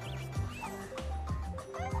 7.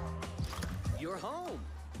 You're home.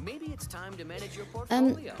 Maybe it's time to manage your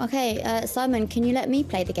portfolio. Okay, Simon, can you let me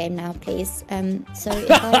play the game now, please? So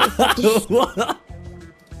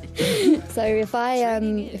if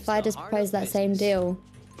I just propose that same deal.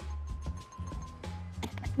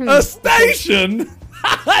 A station?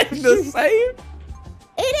 The same?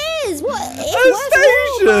 It is! What? It's A worth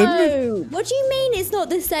station? more, bro. What do you mean it's not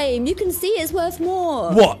the same? You can see it's worth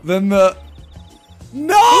more. What? Then the...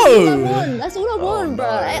 That's all I No! want. That's all I want, bro.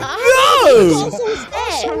 No! Got a full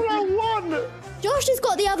set. Josh has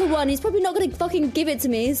got the other one. He's probably not gonna fucking give it to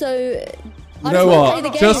me, so You know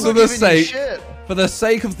what? Just for the Giving you sake... shit. For the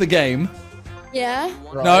sake of the game... Yeah.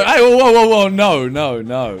 Right. No, hey, whoa, no,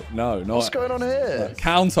 not... What's going on here?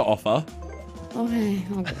 Counter offer. Okay.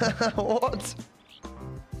 What?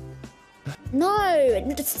 No,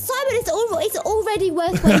 Simon, it's already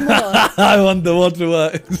worth way more. I wonder what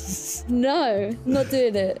works. No, I'm not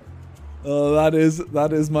doing it. Oh, that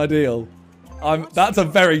is my deal. That's a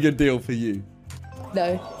very good deal for you.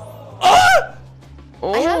 No. Ah!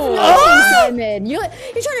 I have nothing, Simon. You're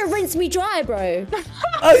trying to rinse me dry, bro.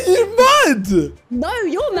 Are you mad? No,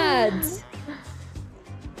 you're mad.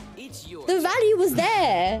 It's yours. The value was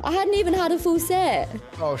there. I hadn't even had a full set.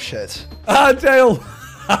 Oh shit. Ah, jail.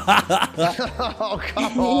 Oh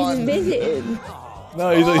come He's on. admitted. No,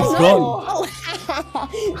 he's gone. Oh.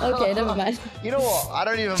 Okay, never mind. You know what? I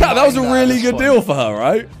don't even. Chat, that was a mind really at good this deal point. for her,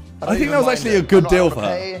 right? I don't think even that was mind actually it. a good I'm not deal gonna for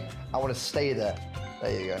her. pay. I want to stay there.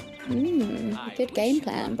 There you go. Good game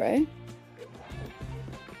plan, bro.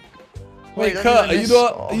 Wait, don't Kurt, even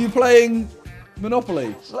are you playing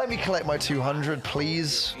Monopoly? So let me collect my 200,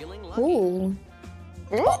 please. Feeling lucky. Ooh.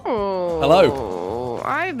 Oh, Hello.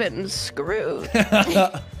 I've been screwed.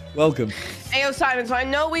 Welcome. Hey, yo, Simon, so I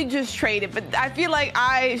know we just traded, but I feel like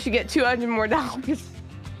I should get $200 more.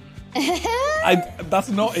 That's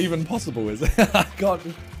not even possible, is it? I can't.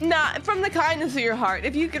 Nah, from the kindness of your heart,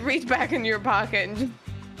 if you could reach back into your pocket and just...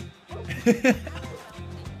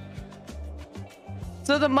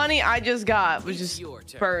 So the money I just got was just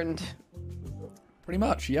burned. Pretty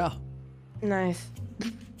much, yeah. Nice.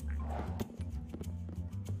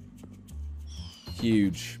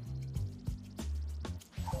 Huge.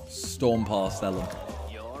 Storm past Ellen.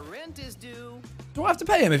 Your rent is due. Do I have to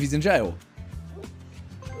pay him if he's in jail?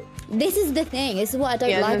 This is the thing. This is what I don't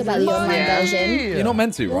Yeah, like this about is- the online Yeah. version. You're not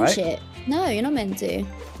meant to, right? Bullshit. No, you're not meant to.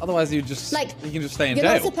 Otherwise, you just Like, you can just stay in You're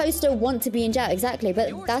jail. not supposed to want to be in jail, exactly,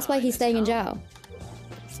 but that's why he's staying in jail.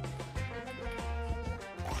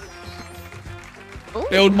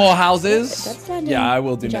 Build more houses. That's standing Yeah, I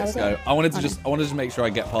will do in jail next as well. go. I wanted to just make sure I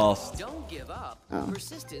get past. Don't give up.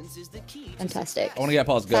 Persistence is the key to Fantastic. I want to get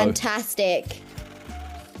past go. Fantastic.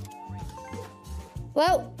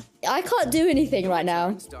 Well, I can't do anything right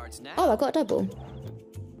now. starts now. Oh, I got a double.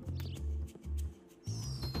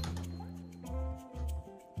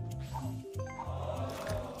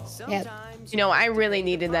 Sometimes You know, I really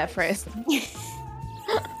needed that phrase.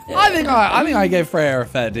 I think I gave Freya a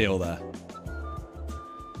fair deal there.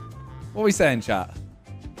 What are we saying, chat?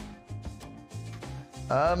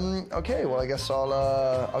 Okay, well I guess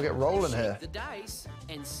I'll get rolling here. the dice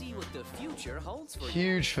and see what the future holds for you.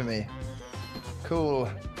 Huge for me. Cool.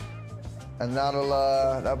 And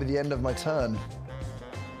that'll be the end of my turn.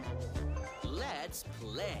 Let's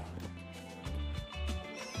play.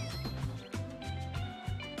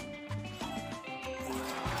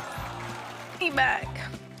 Be back.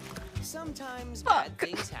 Sometimes bad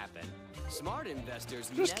things happen. Smart investors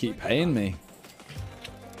Just never keep give paying up. me.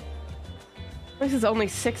 This is only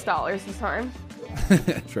 $6 this time.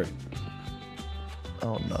 True.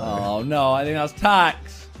 Oh no. Oh no, I think that's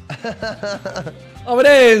tax. Oh, it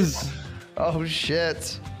is. Oh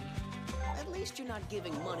shit. At least you're not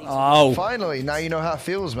giving money to Oh, Finally, now you know how it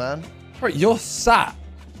feels, man. bro, you're sat.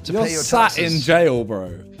 To You're pay your sat taxes. in jail,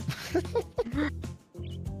 bro.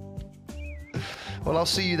 Well, I'll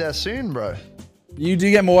see you there soon, bro. You do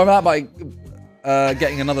get more of that by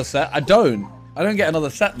getting another set. I don't get another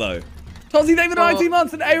set though. Tozzy David 19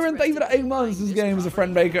 months and Aaron David 8 months. This game is a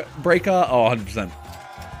friend breaker. Oh, 100%.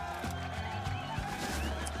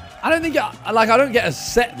 I don't think I don't get a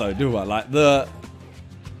set though, do I? Like the.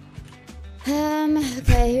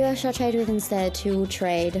 Okay, who else should I trade with instead? Who will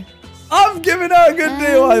trade? I've given her a good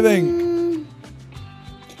deal, I think.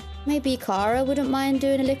 Maybe Kara wouldn't mind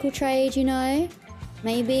doing a little trade, you know?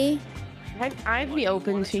 Maybe. I'd be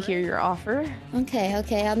open to hear your offer. Okay,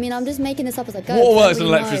 okay. I mean, I'm just making this up as I go. Water I works don't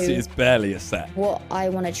and really electricity know is barely a set. what I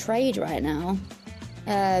want to trade right now.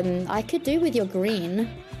 I could do with your green,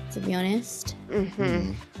 to be honest.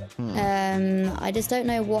 I just don't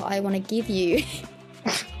know what I want to give you.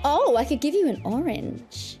 Oh, I could give you an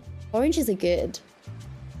orange. Oranges are good.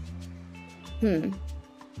 You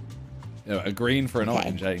know, a green for an Okay.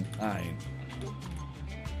 orange, eh? Aye.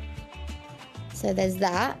 So there's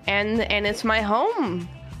that. And it's my home.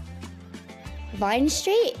 Vine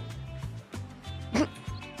Street.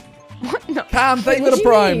 What? No. Cam, thank you What for the do you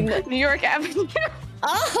prime. mean? New York Avenue.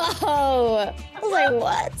 Oh, I was like,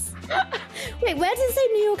 what? Wait, where does it say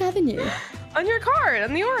New York Avenue? On your card,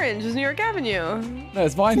 on the orange, is New York Avenue. No,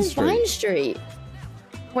 it's Vine It says Street. Vine Street.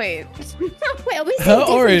 Wait. Wait, are we Her seeing different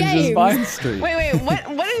orange games? is Vine Street. Wait.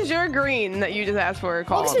 What is your green that you just asked for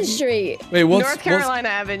called? Oxford Street. Wait, what's North Carolina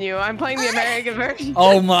Avenue. I'm playing the American version.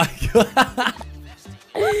 Oh my god.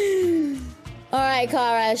 All right,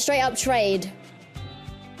 Kara, straight up trade.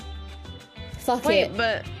 Fuck Wait, it.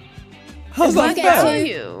 but How's that Okay, fair? so-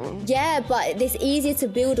 you. Yeah, but it's easier to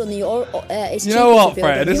build on the it's You cheaper know what, to build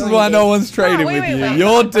Fred? on This the is why no oranges. one's trading wait, with wait, you. wait.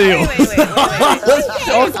 Your deal. Wait. That's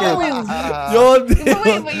shocking. Your deal. But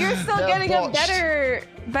wait, but you're still They're getting a botched.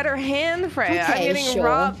 better hand, Freya. I'm Okay, getting sure.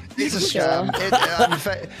 robbed. It's a Sure.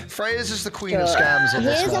 scam. Freya's just the queen of Sure. scams on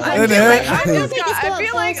this Here's a one. hundred- Isn't it? I Don't just make got, this go I feel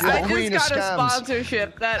up like faster. I Queen just of got a scams.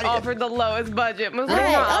 sponsorship that offered the lowest budget. Was All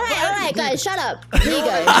right, guys, shut up. Here you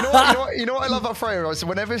go. You know what I love about Freya? Right? So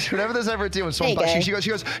whenever there's ever a deal and someone There you bucks you, go. she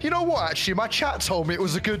goes, you know what? Actually, my chat told me it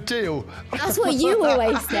was a good deal. That's what you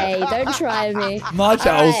always say. Don't try me. My chat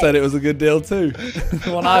all Alright. said it was a good deal too.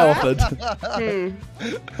 The one I offered.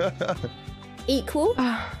 Equal?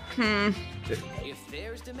 If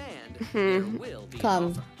there's demand, there will be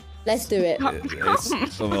Come. offer. Let's do it. Come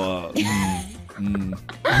It's some, on,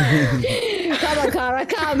 Kara,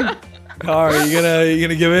 come. Kara, you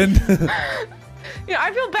gonna give in? You know,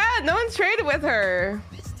 I feel bad. No one's traded with her.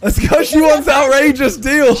 That's because she wants outrageous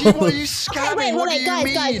deals. What are you scamming? Wait, What do you guys,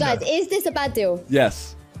 mean? guys. Is this a bad deal?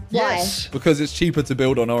 Yes, Why? Yes. because it's cheaper to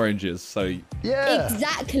build on oranges. So Yeah.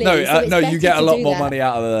 Exactly. no, so it's no, you better get a to lot do more that. money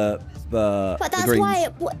out of the But the that's greens. why.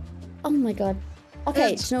 What? Oh my god.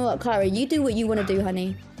 Okay, It's- do you know what, Kara? You do what you want to do,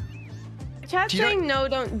 honey. Chat's Do you know- saying no,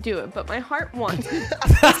 don't do it, but my heart wants it.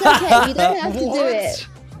 It's okay. You don't have to do What? it.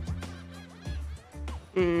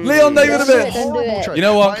 Leon, David, a Don't do it. bit. Don't do it. Trade. You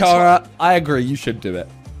know what, Mine's Kara? I agree. You should do it.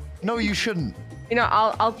 No, you shouldn't. You know,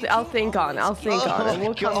 I'll think on it. I'll think on it. Oh,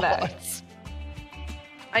 We'll come God. back.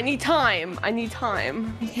 I need time. I need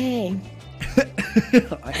time. Okay.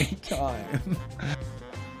 I ain't time.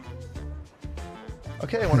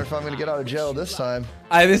 Okay, I wonder if I'm gonna get out of jail this time.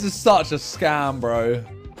 Hey, this is such a scam, bro.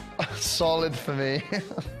 Solid for me.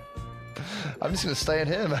 I'm just gonna stay in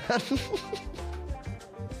here, man.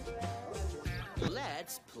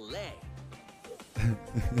 Let's play.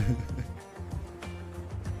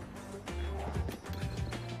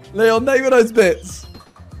 Leon, name those bits.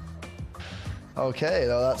 Okay,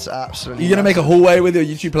 no, that's absolutely. Are you gonna make a hallway with your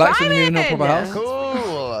YouTube collection when you're in your Simon! proper house?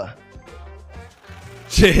 Cool.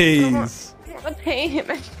 Jeez. A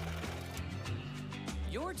payment.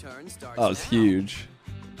 Your turn starts That was now. huge.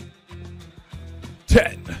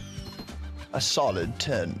 10. A solid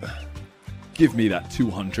 10. Give me that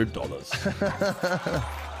 $200.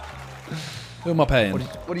 Who am I paying?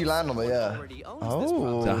 What do you land on there? Yeah. Already owns this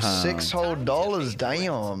Oh, Damn. $6 whole dollars.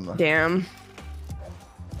 Damn. Damn.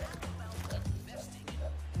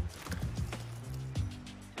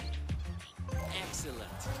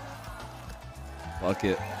 Excellent. Fuck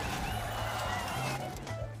it.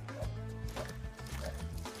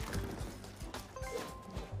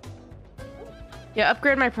 Yeah,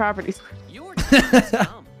 upgrade my properties. Your turn has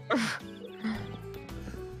come.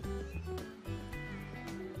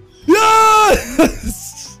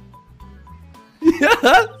 Yes!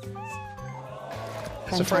 Yes!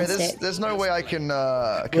 So, Freya, Fantastic. there's no way I can.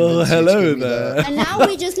 Well, convince you to hello give me there. And now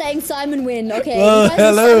we're just letting Simon win. Okay. Well, you guys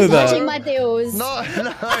hello are there. sabotaging my deals. No, you're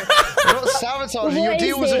not sabotaging. Your What is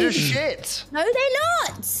deals are just this? shit. No, they're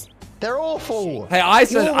not. They're awful. Hey, I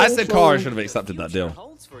said You're Kara awful. should have accepted that deal.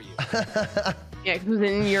 Holds for you. Yeah, because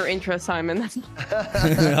it's in your interest, Simon. That's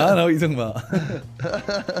I know what you're talking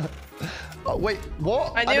about. Oh, wait,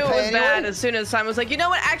 what? I knew had it to was pay bad anyway? as soon as Simon was like, you know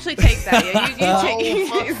what? Actually, take that. Yeah, you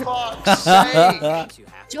Oh, take. for fuck's sake. Makes you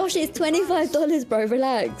happy. Josh, it's $25, bro.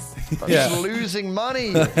 Relax. I'm Yeah. just losing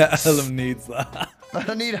money. Ellum needs that.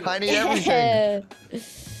 I need everything. Yeah.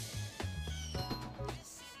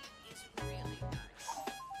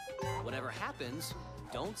 Whatever happens,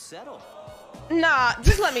 don't settle. Nah,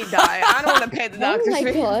 just let me die. I don't want to pay the Oh doctor's my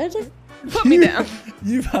fee. god. Put me down.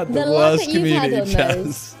 You've had the, The luck worst that you've had community on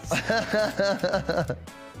chest.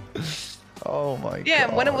 Oh my god.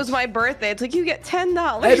 Yeah, when it was my birthday, it's like you get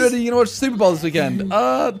 $10. Edward, are you gonna watch Super Bowl this weekend?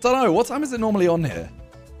 Don't know. What time is it normally on here?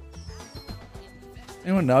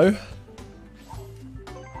 Anyone know?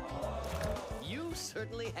 You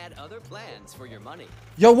certainly had other plans for your money.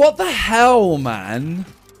 Yo, what the hell, man?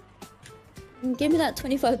 Give me that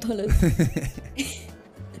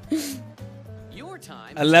 $25. Your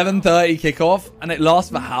time. 11:30 kickoff, and it lasts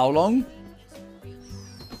for how long?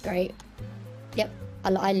 Great. Yep.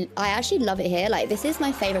 I actually love it here. Like, this is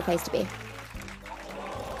my favorite place to be.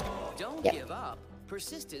 Don't Yep. give up.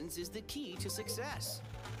 Persistence is the key to success.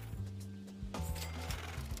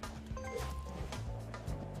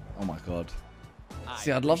 Oh my god.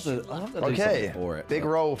 See, I'd love to do something Okay, for it. big but-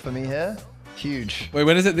 roll for me here. Huge. Wait,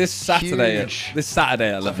 when is it? This Saturday. Huge. This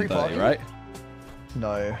Saturday at that free 11:30, parking? right?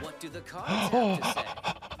 No. What do the cards have to say?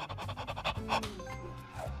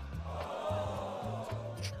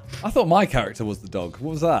 I thought my character was the dog.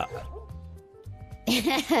 What was that?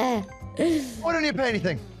 Why don't you pay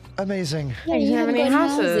anything? Amazing. Yeah, you have haven't any got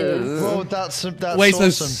houses? Well, that's Wait, so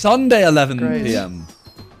awesome. Sunday 11 Great. p.m.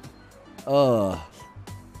 Ugh.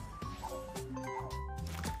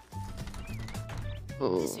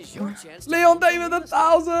 This is your chance to Leon David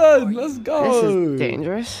 1,000. Let's go. This is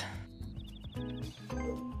dangerous.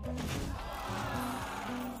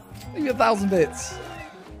 Maybe 1,000 bits.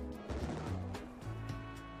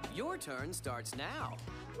 Your turn starts now.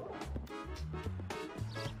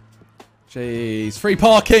 Jeez, free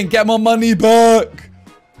parking. Get my money back.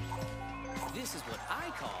 This is what I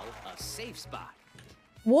call a safe spot.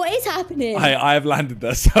 What is happening? I have landed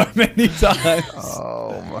there so many times.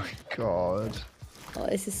 Oh my god. Oh,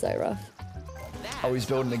 this is so rough. Oh, he's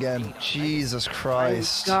building again. Jesus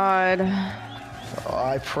Christ. God. Oh,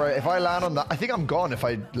 I pray. If I land on that, I think I'm gone if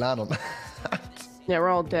I land on that. Yeah, we're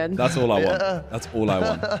all dead. That's all I want. Yeah. That's all I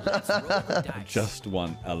want. Let's roll the I dice. just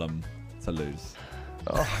want Ellum to lose.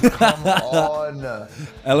 Oh, come on.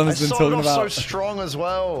 Ellen's been started talking off so about strong as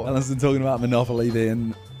well. Ellen's been talking about Monopoly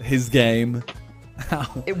being his game. It How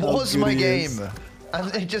was good my he game. is. And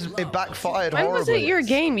it backfired When was horribly. it your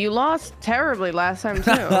game? You lost terribly last time, too.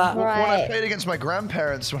 When I Right. played against my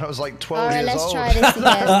grandparents when I was like 12 Alright, years let's old. try this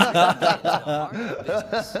again.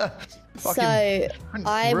 Fucking So,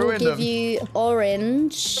 I will ruined give them. you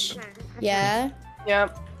orange. Yeah.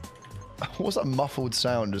 Yep. What was that muffled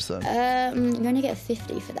sound just then? You only get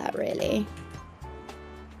 50 for that, really.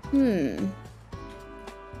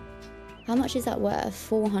 How much is that worth?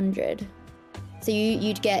 400. So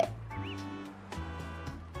you'd get...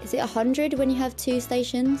 Is it 100 when you have 2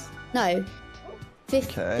 stations? No.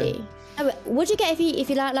 50. Okay. No, but what'd you get if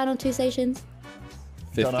you land on 2 stations?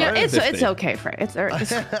 50. Yeah, it's 50. okay, Frank. It's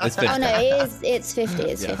It's 50. Oh no, it's 50.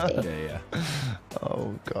 It's 50. Yeah.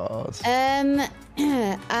 Oh god. And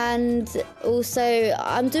also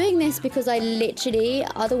I'm doing this because I literally,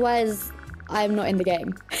 otherwise I'm not in the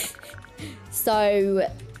game. So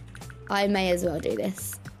I may as well do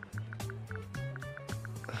this.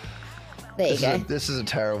 There you go. This is a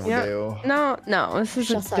terrible Yeah. deal. No, this is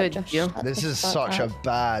Shut a up, good Josh. deal. Shut This the is fuck such up. a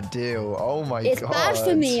bad deal. Oh my It's god. bad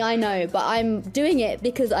for me, I know, but I'm doing it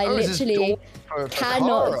because I Oh, this is literally awful for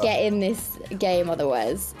cannot Kara. get in this game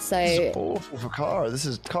otherwise. This So is awful for Kara. This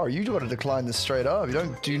is Kara. You got to decline this straight up.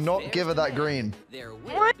 Do not give her that green. There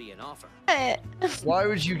will be an offer. Why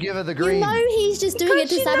would you give her the you green? know he's just doing it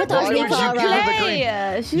to She's not sabotage Why me, would you give her Cara. the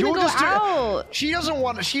green? She's You're gonna go just doing- out. She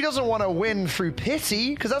doesn't want to win through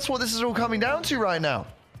pity, because that's what this is all coming down to right now.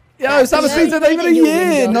 Yo, Sam has Yeah, been even a you'll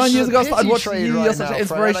year. win, Josh. 9 years ago, I This is a started pity watching trade you. right You're such now, an Fred.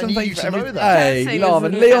 inspiration. I Thank need you you for to know everything. that. Hey, Can't say love. this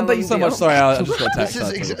And is Leon, an thank you so LM much. deal. Sorry, I just got a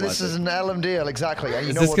text. This is an LM deal, exactly. And you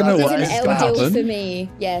Is know this what gonna that work? It's is? an Is L that deal happen? for me.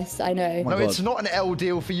 Yes, I know. my No, God. it's not an L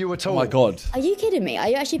deal for you at all. Oh my god. Are you kidding me? Are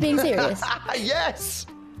you actually being serious? Yes.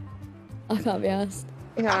 I can't be asked.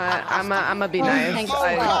 I'm gonna be Oh, nice. thank Oh,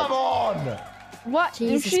 God. come on. What?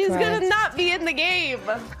 Jesus She's gonna Christ. not be in the game.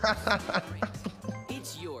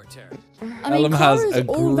 It's your turn. I mean, Ellen has Cara's a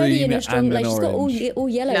already in green a strong, and like an she's got orange. all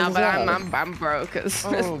yellow No, as but well. I'm broke. It's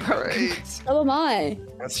Oh, broke. great. So am I.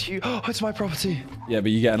 That's huge. Oh, it's my property. Yeah,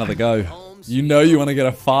 but you get another go. You know you want to get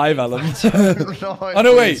a 5, Ellen. No, Oh,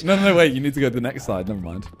 no, wait. please. No, wait. You need to go to the next side. Never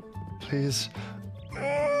mind. Please.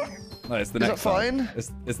 No, it's the Is next that side. fine?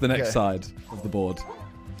 It's the next Okay. side of the board.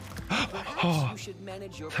 You should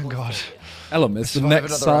manage your Thank God. Ellen, it's the Survive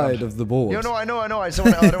next another round. side of the board. You know, I know. I don't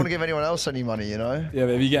want to give anyone else any money, you know? Yeah,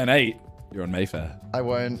 but if you get an 8, you're on Mayfair. I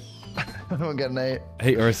won't. I won't get an 8.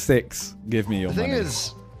 8 or a 6, give me your The thing money.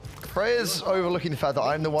 is, Freya's overlooking the fact that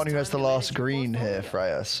I'm the one who has the last green here,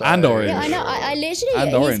 Freya. So. And orange. Yeah, I know. I literally.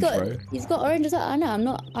 And orange, bro. He's got orange as well. I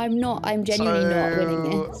know. I'm genuinely not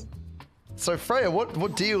winning this. So Freya,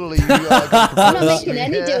 what deal are you? I'm not making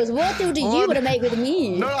any deals. What deal do you want to make with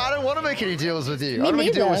me? No, I don't want to make any deals with you. I want to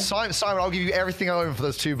make a deal with Simon. Simon, I'll give you everything I own for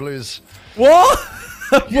those 2 blues. What?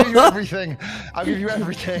 I'll give you everything. I'll give you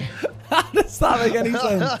everything. How does that make any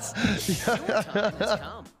sense?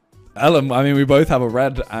 Ellen, I mean, we both have a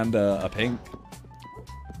red and a pink.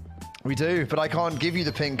 We do, but I can't give you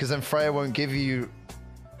the pink because then Freya won't give you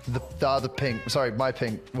the other pink. Sorry, my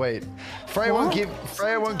pink. Wait, Freya won't give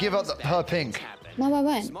up her pink. No, I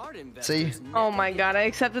won't. See? Oh my god, I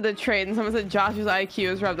accepted the trade and someone said Josh's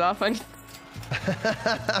IQ is rubbed off on you.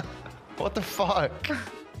 What the fuck?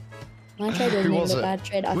 My trade wasn't even a bad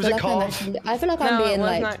trade. I feel like I'm being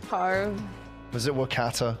like. Not Carve. Was it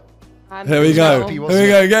Wakata? Here we go. Here we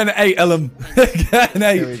go. Get an 8, Ellen. Get an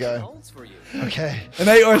 8. Here we go. Okay. An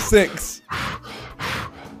 8 or a 6.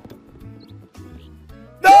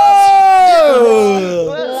 No!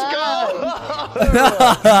 Let's go!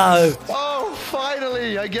 Oh,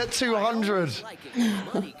 finally! I get 200.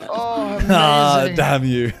 Oh, amazing. Ah, damn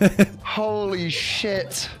you. Holy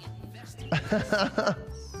shit.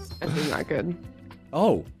 This is not good.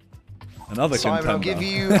 Oh. Another Simon,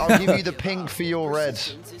 contender. I'll give you the pink for your red.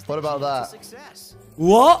 What about that?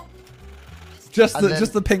 What? Just And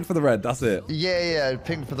the pink for the red. That's it. Yeah,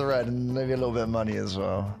 pink for the red, and maybe a little bit of money as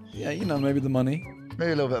well. Yeah, you know, maybe the money.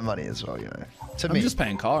 Maybe a little bit of money as well, you know. To I'm me. just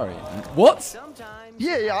paying Kari. What?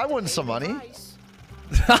 Yeah, I want some money.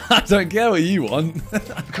 I don't care what you want.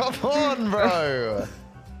 Come on, bro.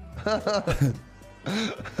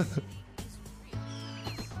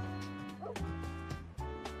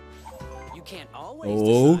 You can't always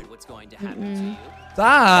decide what's going to happen to you.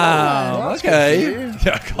 Damn. Oh, okay.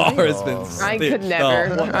 Yeah, Kara's been. I could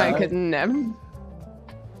never. I could never.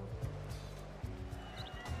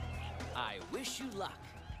 I wish you luck.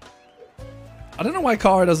 I don't know why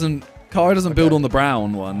Kara doesn't build on the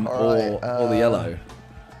brown one or the yellow.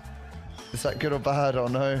 Is that good or bad or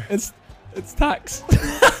no? It's tax.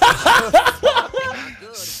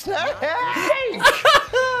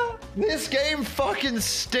 This game fucking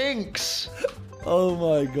stinks. Oh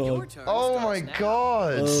my god. Oh my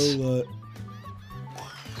god. Oh my.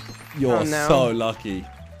 You're so lucky.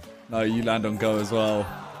 No, you land on go as well.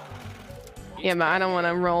 Yeah, but I don't want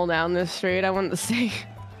to roll down this street. I want to stay.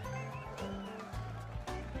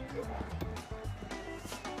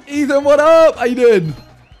 Ethan, what up? How you doing?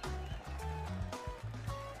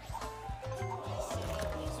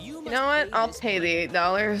 You know what? I'll pay the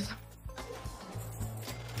 $8.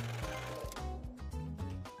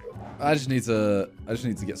 I just need to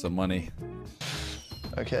get some money.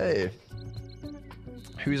 Okay.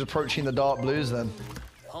 Who's approaching the dark blues then?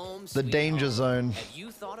 Holmes, The danger zone. have you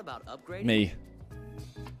thought about upgrading? Me.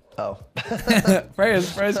 Oh.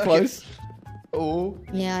 Freya's close. Oh.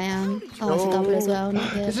 Yeah, I am. Oh, it's a double as well.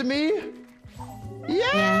 Not good. Is it me?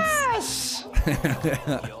 Yes!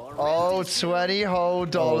 Oh, 20 whole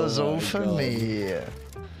dollars all for me.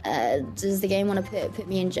 Does the game want to put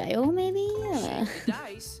me in jail, maybe?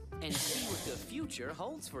 Dice and see what the future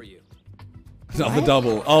holds for you. Another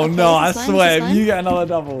double. Oh no, I swear, if you get another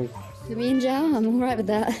double. Put me in jail? I'm alright with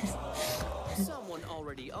that. Someone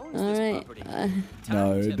already owns All this right. property.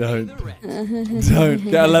 No, To pay don't. the rent. Don't.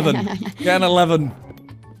 Get 11. Get an 11.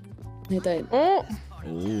 I don't. Oh,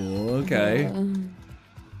 Ooh, okay.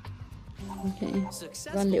 Okay.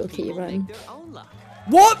 Successful Run, little kitty, people run. make their own luck.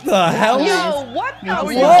 What the hell? yo, what the? How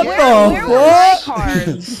are you What getting the it? Where fuck? are my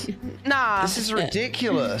cards? Nah. This is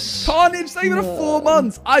ridiculous. Carnage, they even had 4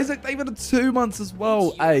 months. Isaac, they even had 2 months as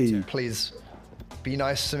well. Hey. Please, be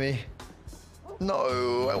nice to me.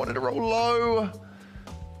 No, I wanted to roll low.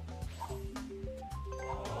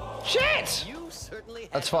 Shit! You certainly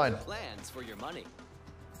have That's fine. plans for your money.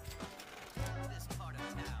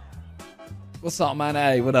 What's up, man?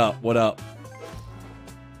 Hey, what up? What up?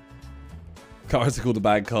 Cards are called the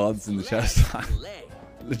bad cards in the chest.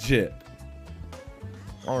 Legit.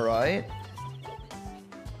 All right.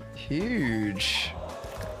 Huge.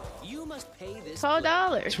 You must pay this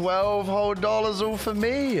 $12. 12 whole dollars all for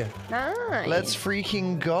me. Nice. Let's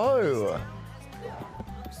freaking go.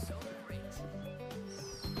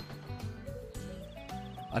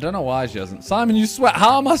 I don't know why she doesn't. Simon, you sweat.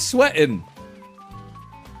 How am I sweating?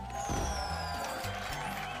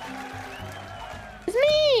 It's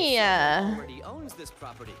me. already owns this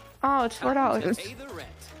property. Oh, it's $4. To pay the rent.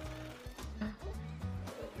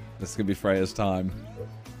 This could be Freya's time.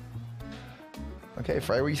 Okay,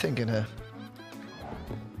 Freya, what are you thinking here?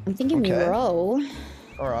 I'm thinking we Okay. roll.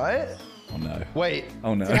 All right. Oh no. Wait.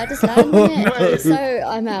 Oh no. Did I just land on it? No. So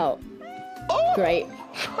I'm out. Great.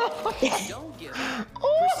 Don't give up.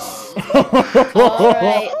 All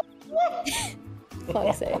right.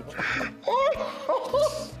 Fuck's sake.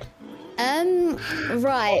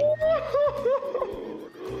 Right.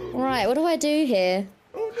 Right. What do I do here?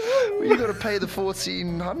 Well, you gotta pay the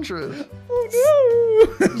 1,400.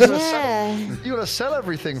 Oh no. Yeah. You gotta sell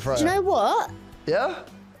everything, Freya. Do you know what? Yeah?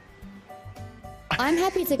 I'm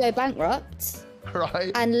happy to go bankrupt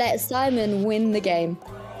Right. and let Simon win the game.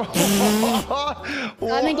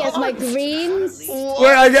 Simon gets my greens. Wait,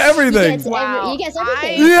 I get everything. Wow. He gets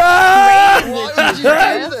everything. Yeah! Why would you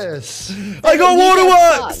do this? I got You get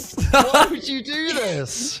waterworks. Why would you do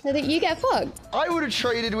this? So that you get fucked. I would have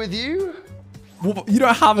traded with you. Well, you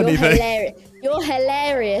don't have You're anything. hilarious. You're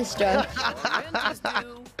hilarious, John.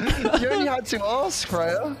 You only had to ask,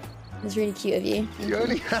 Freya. It's really cute of you. You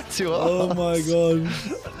only had to ask. Oh my god.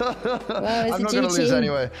 Well, it's I'm a not gonna GG. lose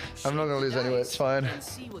anyway. I'm not gonna lose anyway. It's fine.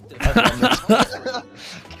 See what the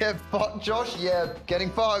Get fucked, Josh. Yeah, getting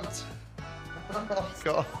fucked. Oh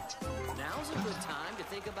god. Now's a good time to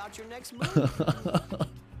think about your next move.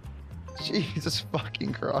 Jesus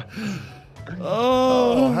fucking Christ.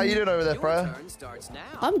 Oh. How you doing over there, Your Freya? turn starts now.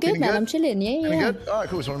 I'm good, Feeling man. good? I'm chilling. Yeah, Feeling yeah. good? Alright,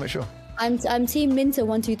 cool. Just wanna make sure. I'm Team Minter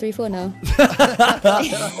 1, 2, 3, 4 now.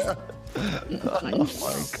 Oh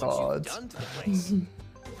my god. Done to the place.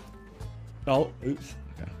 Oh, oops.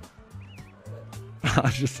 Okay. I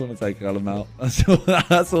just want to take Callum out.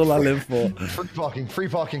 That's all I live for. Free parking. Free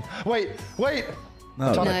parking. Wait. Wait.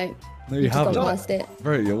 No, Done no, it. No, you just got haven't. past it.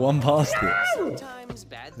 Bro, you're one past it. Sometimes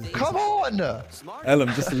bad things Come on. Smart Ellum,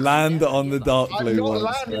 just land on the dark I'm blue not once,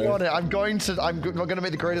 landing bro. on it. I'm not gonna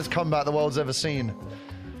make the greatest comeback the world's ever seen.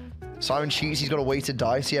 Simon cheats. He's got a weighted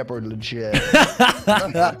dice. Yeah, bro, legit.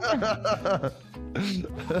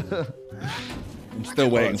 I'm still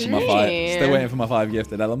waiting for my five. Still waiting for my 5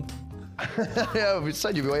 gifted, Ellum. Yeah, we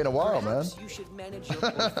said you'd be waiting a while, man. you should manage your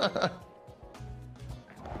portfolio.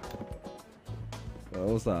 What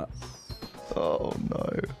was that? Oh no.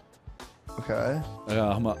 Okay. Okay,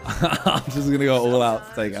 I'm just gonna go all out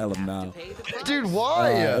to take Ellum now. Pay the Dude,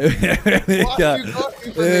 why? Here we Why go. are you going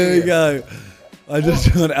for Here me? we go. I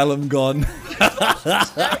just want Ellum gone.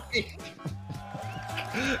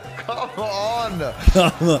 Come on.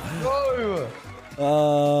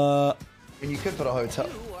 No. And you could put a hotel.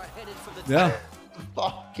 you are headed for the Yeah,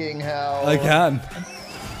 Fucking hell. I can.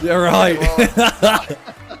 You're right.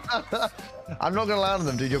 I'm not gonna land on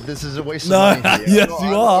them, dude. This is a waste of No, money. for you. yes, I'm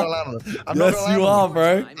you not are. gonna land on them. I'm not Yes, gonna land you on are, them.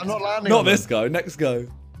 bro. I'm not landing Not on this them. go. Next go.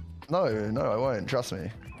 No, I won't. Trust me.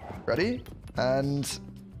 Ready? And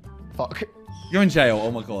fuck. You're in jail.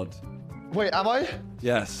 Oh my god. Wait, am I?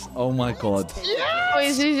 Yes. Oh my god. Oh,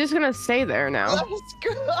 he's just gonna stay there now. Let's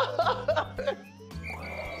go.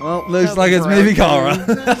 Well, looks like it's maybe Kara.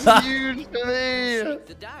 This is huge for me.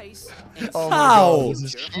 the dice. And Oh my How? god,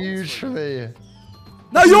 this is huge for me.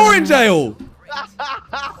 No, you're in jail.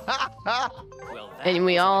 And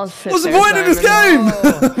we all sit What's the there, point of this Simon. game?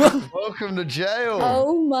 Oh, welcome to jail.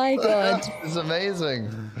 Oh my god. This is amazing.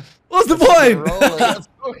 What's the Get point? rolling. Let's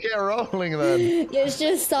go get rolling then. It's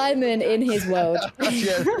just Simon in his world.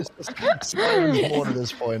 Yeah, it's just so bored at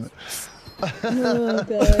this point. Oh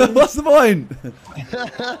god. What's the point?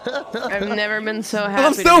 I've never been so happy.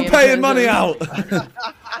 I'm to still be in paying money prison.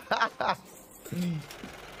 out.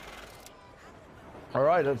 All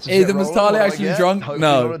right, let's just Either get was rolling. Tali What do I actually get? drunk? Hopefully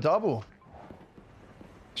No. not a double.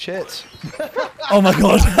 Shit. Oh my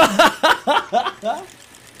god.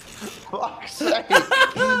 Fuck's sake.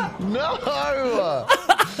 No.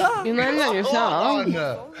 You landed on yourself. Come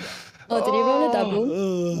on. Oh, did he roll a double?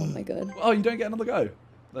 Oh my god. Oh, you don't get another go.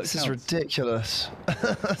 That This is counts. ridiculous.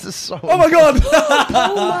 This is so. Oh my god.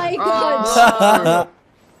 Oh my god.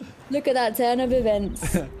 Look at that turn of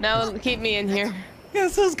events. No, keep me in here.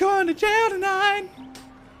 Guess who's going to jail tonight?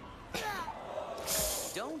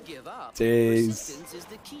 don't give up. Jeez. Persistence is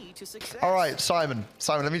the key to success. All right, Simon.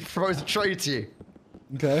 Simon, let me propose a trade to you.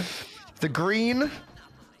 Okay. The green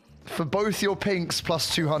for both your pinks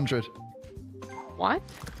plus 200. What?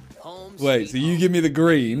 Holmes, Wait, so you give me the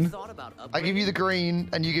green. thought about I give you the green,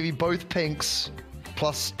 and you give you both pinks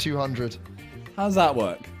plus 200. How does that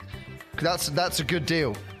work? That's a good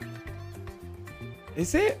deal.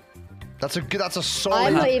 Is it? That's a solid.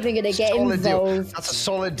 I'm not even gonna get solid deal. involved. That's a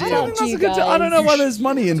solid I deal. don't- That's you a good deal. I don't know guys. why there's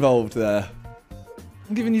money involved there.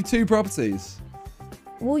 I'm giving you 2 properties.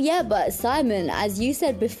 Well, yeah, but Simon, as you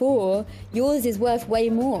said before, yours is worth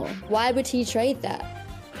way more. Why would he trade that?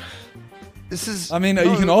 This is. I mean, no.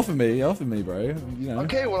 you can offer me, bro. You know.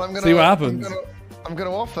 Okay, well I'm gonna See what happens. I'm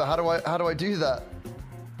gonna offer. How do I do that?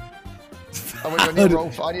 Oh, wait, I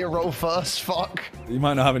need to roll first. Fuck. You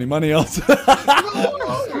might not have any money else. Oh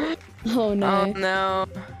no. Oh no.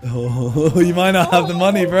 Oh, you might not have the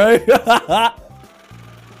money, bro.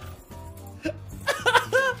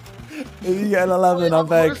 If you get an 11, I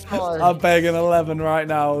beg an 11 right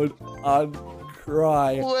now. I'd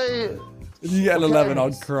cry. Wait. If you get an 11,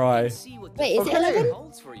 I'd cry. Wait, is it 11?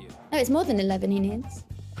 No, it's more than 11 he needs.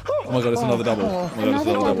 Oh my god, it's another double. Oh my god, it's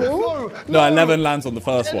Another another double. double? No, 11 lands on the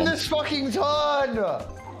first one. This fucking turn.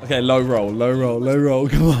 Okay, low roll, low roll, low roll.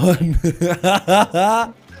 Come on.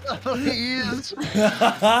 Please.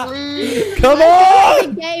 Come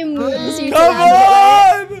on! The game moves you Come to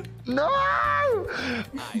on! No.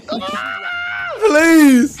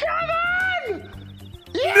 Please! Come on.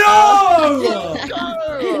 No! Go.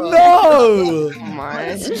 No! Oh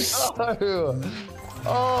my. No.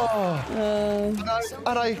 Oh.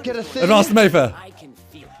 And I get a thing. Advanced Mayfair. I can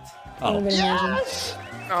feel it. Oh. Yes.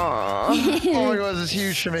 Aw. Oh my god, this is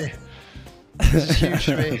huge for me. This is huge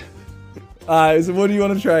for me. Alright, so what do you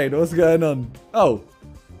want to trade? What's going on? Oh.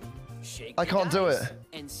 Shake I can't do it.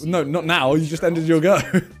 and see No, not now. You just ended your go.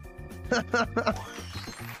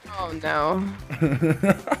 Oh no.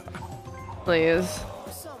 Please.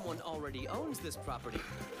 someone already owns this property.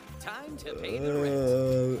 Time to pay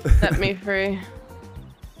the rent. Set me free.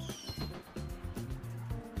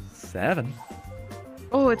 7.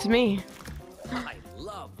 Oh, it's me. I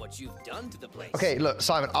love what you've done to the place. Okay, look,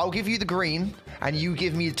 Simon, I'll give you the green, and you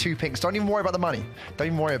give me the 2 pinks. Don't even worry about the money. Don't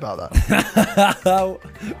even worry about that.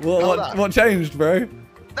 What changed, bro?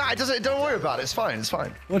 Nah, it doesn't. Don't worry about it. It's fine. It's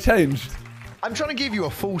fine. What changed? I'm trying to give you a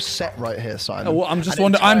full set right here, Simon. Well, I'm just An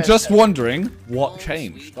wondering. I'm entire just set. wondering what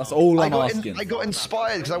changed. That's all I'm asking. I got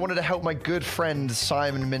inspired because I wanted to help my good friend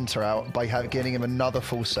Simon Minter out by getting him another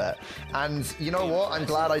full set. And you know what? I'm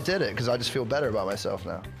glad I did it because I just feel better about myself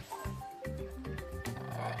now.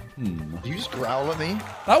 Did you just growl at me?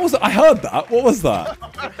 That was. I heard that. What was that?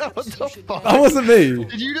 What the fuck? That wasn't me.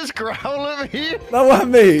 Did you just growl at me? That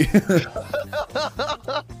wasn't me.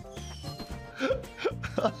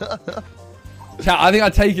 Chat, I think I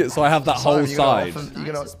take it so I have that whole side. You're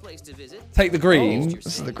gonna, Place to visit. Take the green. this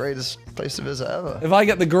is the greatest place to visit ever. If I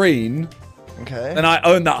get the green, Okay. then I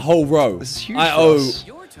own that whole row. This is huge I for own. us.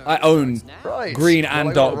 Your turn I own. starts now. Right. green Well, and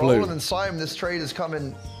I got dark rolling, blue. And Simon, this trade is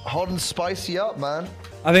coming hot and spicy up, man.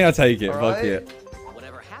 I think I take it. All Fuck right. it.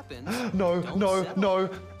 Whatever happens. No, no, no.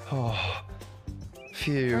 Oh.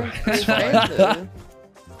 Phew. That's fine. Crazy.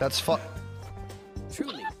 That's fine.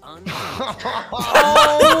 Truly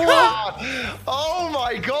Oh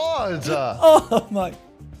my god! Oh my.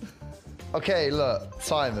 Okay, look,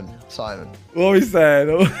 Simon. What are we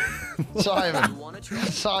saying? Simon. want to try.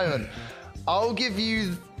 Simon. I'll give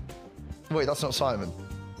you. Wait, that's not Simon.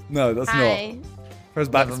 No, that's Hi. not. Press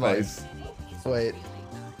Never mind. backspace. Wait.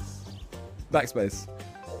 Backspace.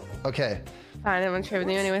 Okay. I didn't want to trade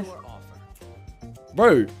with you anyways. Your offer.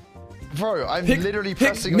 Bro, Bro, I'm Pick- literally pick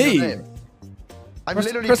pressing me. on your name. I'm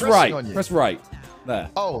literally press pressing right. on you. Press right. There.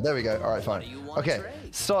 Oh, there we go. All right, fine. do you want to Okay,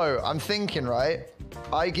 trade? so I'm thinking, right?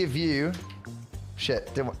 I give you.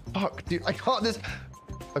 Shit. Fuck, dude. I can't. This.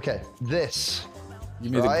 Okay, this.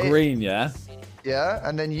 Give me Right. the green, yeah? Yeah,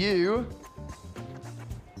 and then you're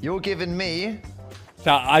giving me.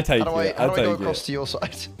 Chat, I take How do I it. go I take across it. to your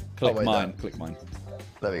side? Click Oh, wait, mine. no. Click mine.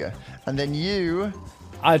 There we go. And then you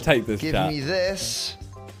I take this, give chat. me this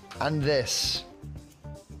and this.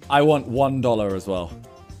 I want $1 as well.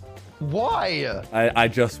 Why? I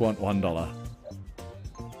just want $1.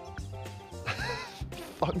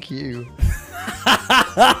 Fuck you. Very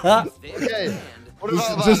Okay. hand. What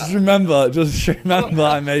about that? Just remember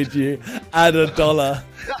I made you add $1.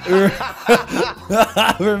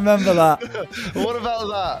 Remember that. What about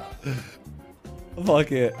that?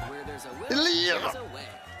 Fuck it. Where there's a will, there's a way.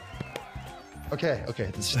 Okay.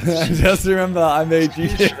 This Just remember I made you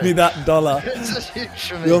give me that $1. this is huge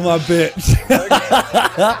for me. You're my bitch.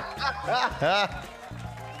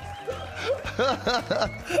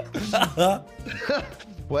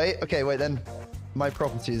 Wait. Okay. Wait. Then my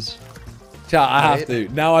properties. Chat, I have Right. to.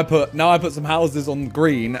 Now I put some houses on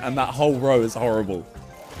green and that whole row is horrible.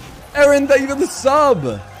 Aaron, thank you for the sub.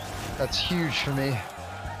 That's huge for me.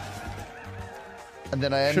 And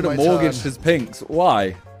then I end Should my have mortgaged turn. his pinks.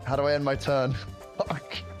 Why? How do I end my turn?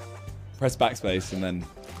 Fuck. Press backspace and then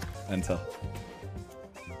enter.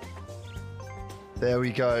 There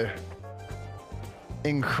we go.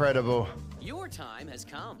 Incredible. Your time has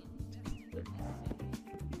come.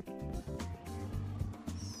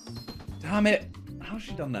 Damn it. How's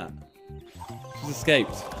she done that? She's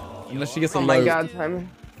escaped. Unless she gets a Oh low... my god, Simon.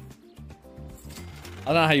 I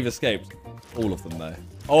don't know how you've escaped. All of them, though.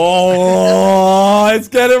 Oh, it's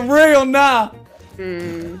getting real now.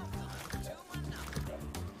 Where's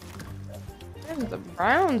the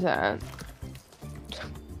browns at?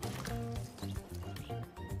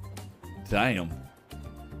 Damn.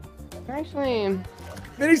 Actually,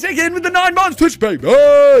 Mini in with the 9 months Twitch, baby.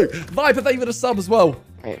 Hey! Viper, thank you for the sub as well.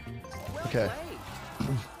 wait. Okay.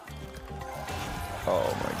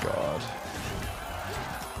 Oh my god.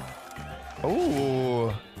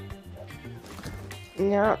 Oh.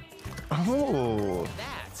 Yeah. Oh.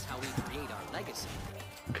 That's how we create our legacy.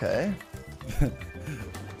 Okay.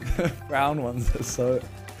 Brown ones are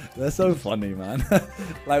they're so funny, man.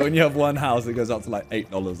 Like when you have one house, it goes up to like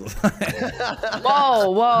 $8 or something. Whoa,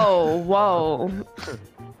 whoa, whoa.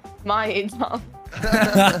 My top.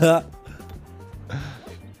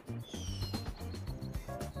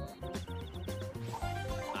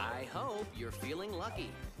 I hope you're feeling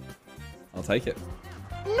lucky. I'll take it.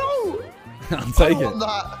 No. I'll take I want it.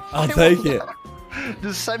 that. I'll I take want it. that.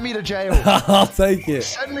 Just send me to jail. I'll take it.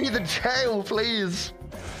 Send me to jail, please.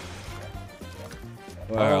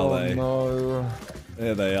 Where are they? No.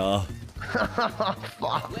 There they are. Fuck.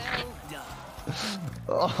 Well done.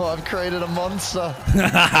 Oh, I've created a monster.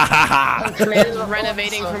 Man's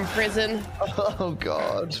renovating from prison. Oh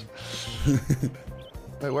god.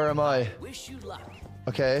 Wait, where am I? Wish you luck.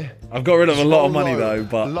 Okay. I've got rid of a lot of money Low. though,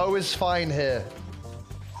 but Low is fine here.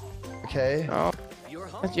 Okay. Oh, You're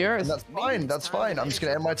home. that's yours. That's fine. That's fine. I'm just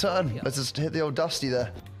gonna end my turn. Let's just hit the old Dusty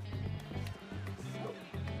there.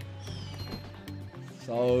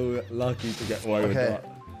 so lucky to get away with Okay. that.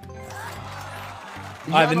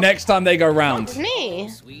 Alright, the next time they go round. Me.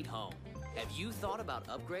 Sweet home. Have you thought about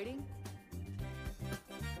upgrading?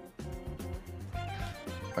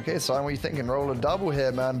 Okay, so what are you thinking? Roll a double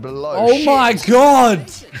here, man. Below. Oh Shit. my god!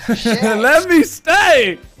 Shit. Let me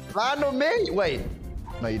stay! Land on me. Wait.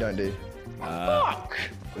 No, you don't do. Fuck.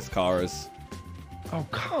 This car is. Oh,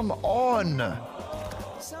 come on.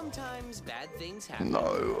 Sometimes bad things happen.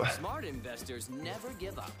 No. Smart investors never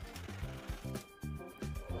give up.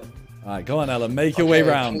 Alright, go on, Ellen. Make your way Okay,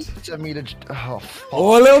 round. Send me to. Oh, fuck.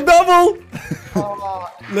 Oh, a little double!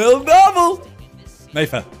 Little double!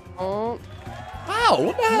 Mayfair. Oh, Wow,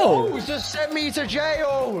 what the hell? Oh, just send me to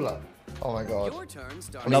jail. Oh my god. Your turn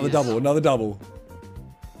starts. Another double, another double.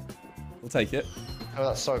 We'll take it. Oh,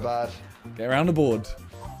 that's so bad. Get around the board.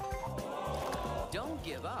 Don't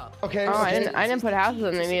give up. Okay. oh, okay. I didn't put houses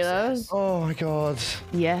on any of those Oh my god.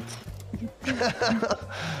 yet.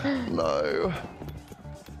 No.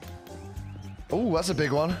 Oh, that's a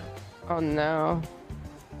big one. Oh no.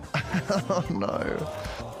 Oh no.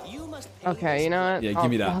 You must Okay, you know what? Yeah, I'll-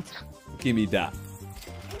 give me that. I'll- Give me that.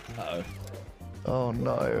 Uh-oh. Oh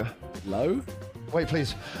no. Low? Wait,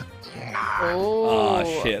 please. Oh. Ah,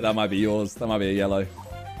 shit. That might be yours. That might be a yellow.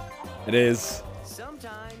 It is.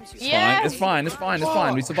 sometimes you Yes! It's fine. It's fine. It's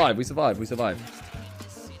fine. We survived. We survived. We survived.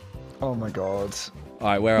 Oh my god. All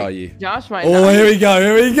right, where are you? Josh might Oh, not. here we go.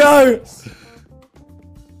 Here we go.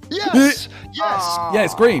 Yes! Yes! Yeah,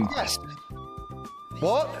 it's green. Yes!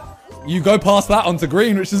 What? You go past that onto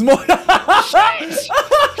green, which is more.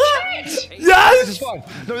 This is Yes! fine.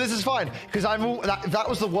 No, this is fine. Because I'm all, that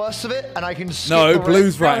was the worst of it, and I can skip No, the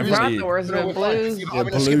blue's rest. right in Not front of the you. worst of No, it, we're fine. blues. I'm Yeah, gonna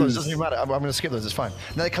skip those. blues. Doesn't even matter. I'm gonna skip those. It's fine.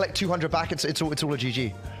 Now they collect 200 back. It's all a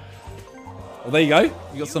GG. Well, there you go.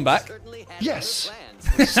 You got some back. certainly have Yes.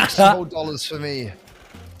 plans. $60 more dollars for me.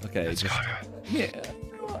 Okay. Let's go. Yeah.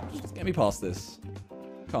 Just get me past this.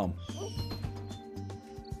 Calm.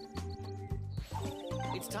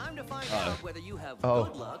 It's time to find out whether you have Oh.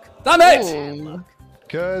 good luck. Damn it! Ooh.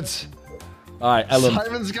 Good. All right, Ellen.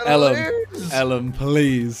 Simon's gonna Ellen. lose. Ellen,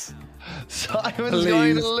 please. Simon's Please,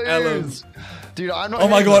 going to lose. Ellen. Dude, I'm not. Oh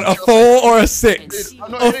my hitting god, them. a 4 or a 6? Dude,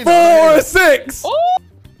 I'm not A hitting 4 them. or a 6?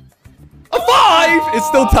 A 5! It's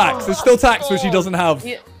still tax. It's still tax, which he doesn't have.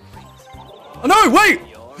 Yeah. Oh no, wait!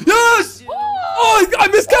 Yes! Oh, I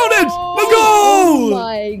miscounted! Let's Oh go!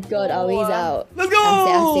 my god. Oh, he's out. Let's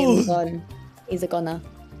I see him go! gone. He's a goner.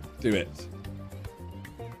 Do it.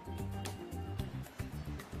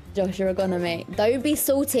 Josh, you're a goner, mate. Don't be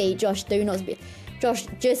salty, Josh. Do not be. Josh,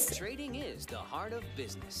 just. Trading is the heart of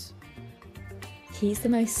business. He's the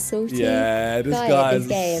most salty Yeah, this guy guy at is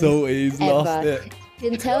this game. salty. He's lost ever. it.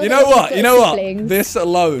 Can tell You that know he's what? got You know what? siblings. This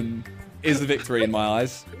alone is a victory in my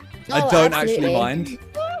eyes. I Oh, don't actually absolutely. mind.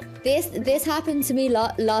 This happened to me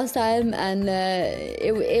last time, and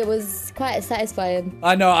it was quite satisfying.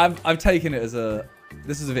 I know. I've taken it as a.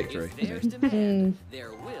 This is a victory. If there's demand,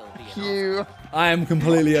 there will be an You. I am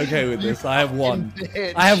completely okay with this. I have won.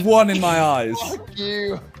 Bitch. I have won in my eyes. Fuck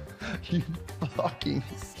you. You fucking.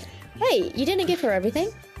 Hey, you didn't give her everything.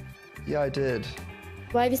 Yeah, I did.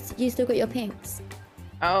 Why have you still got your pinks?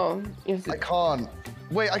 Oh, you have I to... can't.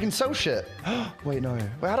 Wait, I can sell shit. Wait, no. Wait,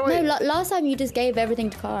 how do I? No, last time you just gave everything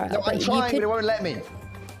to Cara. No, I'm but trying, you could... but it won't let me.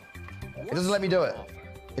 It doesn't let me do it.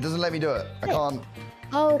 It doesn't let me do it. I can't.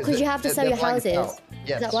 Oh, because you have to sell your houses.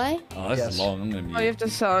 Yes. Is that why? Oh, this is long. I'm gonna mute. Oh, you have to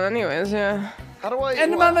sell it anyways, yeah. How do I?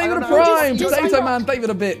 Enderman, David a I don't know. Prime, Just Potato Man, David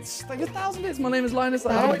a Bits. Thank you 1,000 bits. My name is Linus. How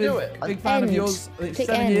do I I'm do a it? big fan of End. yours. I think Click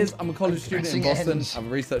 7 end. years. I'm a college student in pressing Boston. end. I'm a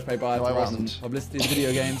research paper I No, I write wasn't. publicity in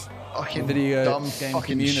video games. Fucking Video dumb game fucking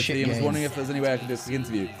community. shit I was game. wondering if there's any way I could do a quick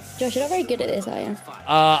interview. Josh, you're not very good at this, are you?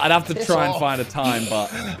 I'd have to Piss try and off. find a time, but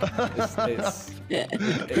it's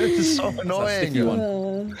It's so a sticky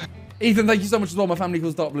annoying. one. Ethan, thank you so much as well. My family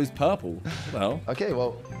calls Dark Blues purple. What the hell? Okay,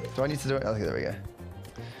 well, do I need to do it? Okay, there we go.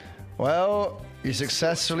 Well, you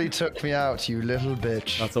successfully took me out, you little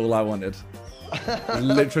bitch. That's all I wanted.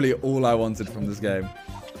 Literally all I wanted from this game.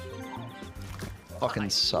 Fucking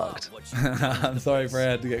sucked. I'm sorry for I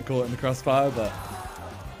had to get caught in the crossfire, but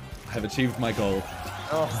I have achieved my goal.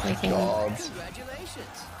 Oh my Okay. god.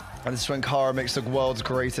 Congratulations. And this is when Cara makes the world's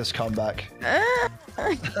greatest comeback.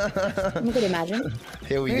 I could imagine.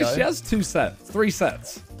 Here we She go. has 3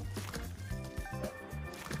 sets.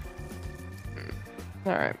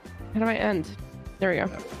 All right. How do I end? There we go.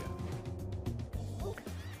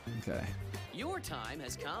 Okay. Your time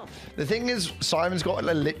has come. The thing is, Simon's got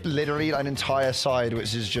literally an entire side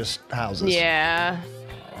which is just houses. Yeah.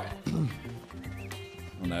 Oh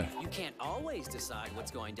no. You can't always decide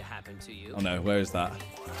what's going to happen to you. Oh no, where is that?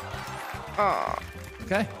 Oh.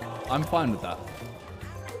 Okay, I'm fine with that.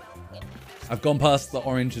 I've gone past the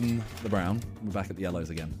orange and the brown. We're back at the yellows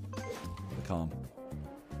again. The calm.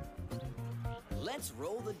 Let's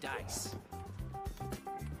roll the dice.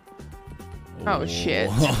 Oh shit.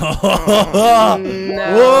 Whoa!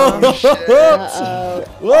 No. Uh-oh.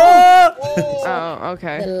 Whoa! Oh, Good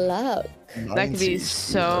okay. luck. That could be 90s,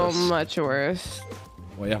 so Jesus. much worse.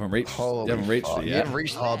 Well, you haven't reached. Holy you haven't reached fuck. it You yet. haven't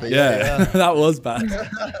reached hard, but Yeah, that was bad.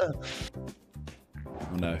 Oh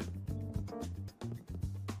no.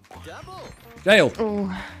 Double. Jail.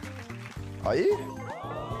 Ooh. Are you?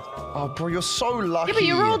 Oh, bro, you're so lucky. Yeah, but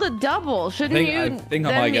you rolled a double. I Shouldn't think, you I think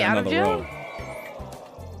I then might be get out of another jail? roll.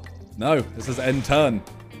 No, this is end turn.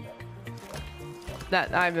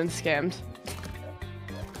 That I've been scammed.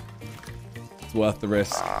 It's worth the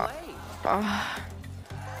risk. Play.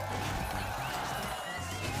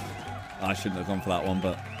 I shouldn't have gone for that one,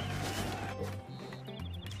 but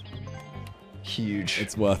Huge.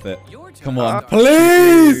 it's worth it. Your turn. Come on,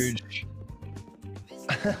 please! Huge.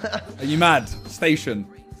 Are you mad? Station.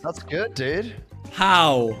 That's good, dude.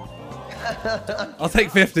 How? I'll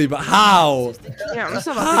take 50, but how? Yeah, I'm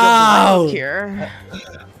still How? about to go broke here.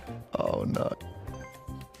 Oh, no.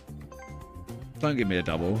 Don't give me a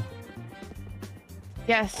double.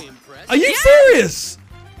 Yes. Are you serious?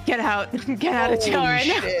 Get out. Get out of jail right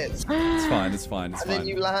now. Shit. It's fine, it's fine, it's And then fine.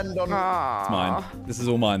 you land on... It's mine. This is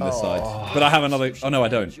all mine, this Oh. side. But I have another... Oh, no, I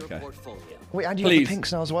don't. Your Okay. portfolio. Wait, and you got Please. the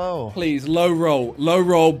pinks now as well. Please, low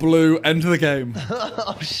roll, blue, enter the game.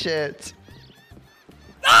 Oh, shit.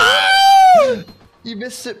 No! You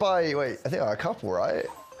missed it by... Wait, I think a couple, right?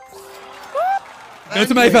 Go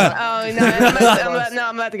to Mayfair. Oh, no.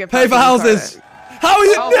 I'm about to get Pay for fucking houses. caught. How are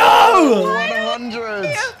you? Oh. No!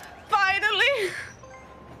 100. Finally.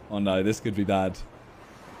 Oh no, this could be bad.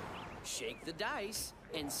 Shake the dice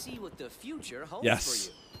and see what the future holds Yes.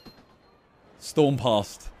 for you. Storm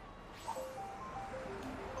past.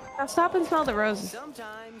 Now stop and smell the roses.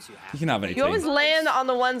 Sometimes you have You can have 18. You always land on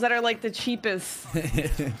the ones that are like the cheapest.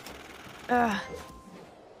 Ugh.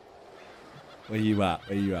 Where you at?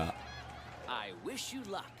 Where you at? I wish you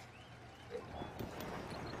luck.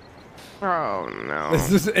 Oh no.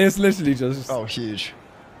 It's literally just. Oh, huge.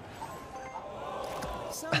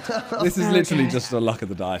 Sometimes This is literally Okay. just the luck of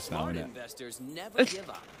the dice now, smart isn't it? investors never give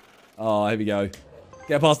up. Oh, here we go.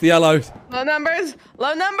 Get past the yellow. Low numbers.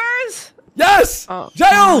 Low numbers. Yes! Oh.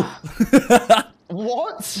 Jail!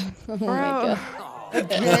 What? Oh my god.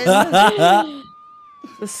 Again?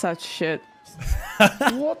 This is such shit.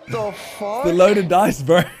 What the fuck? The loaded dice,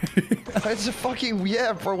 bro. It's a fucking...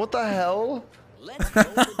 Yeah, bro, what the hell? Let's roll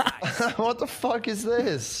the dice. What the fuck is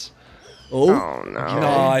this? Oh. Oh no.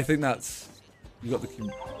 No, I think that's. You got the.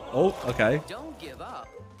 Oh, okay. Don't give up.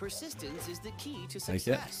 Persistence is the key to Take it.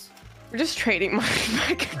 success. We're just trading money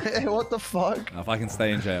back. What the fuck? Now if I can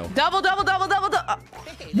stay in jail. Double.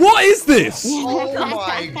 What is this? Oh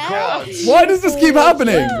my god. Why does this keep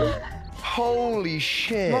happening? Holy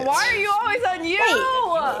shit. But why are you always on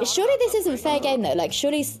you? Wait, surely this isn't fair game though. Like,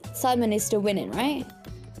 surely Simon is still winning, right?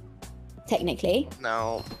 Technically.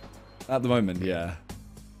 No. At the moment, yeah.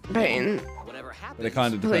 Pain. Whatever happens, But it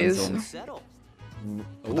kind of depends Please. on. settle.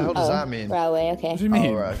 What the hell does that mean? Railway, okay. What do you mean?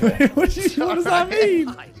 Oh, right, okay. what does that mean?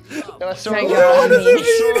 And I saw, Thank a, God.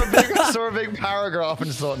 I saw a big paragraph and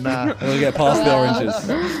just thought, nah. We'll get past the oranges.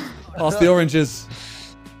 Past the oranges.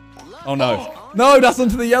 Oh no. No, that's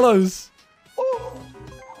onto the yellows.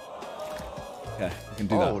 Okay, we can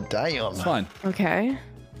do that. Oh, damn. It's fine. Okay.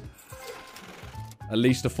 At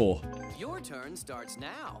least a 4. Your turn starts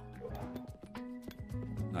now.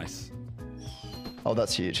 Nice. Oh,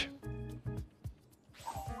 that's huge.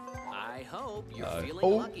 I hope you're feeling Oh.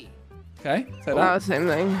 lucky. Okay, take Oh, that. same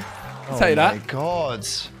thing. Oh Take my that. God.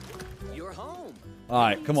 You're home.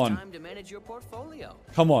 Alright, come on. Time to manage your portfolio.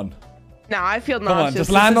 Come on. No, I feel Come nauseous. on, just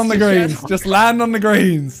This land is on the too greens. stressful. Just land on the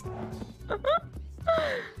greens.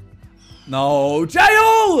 No,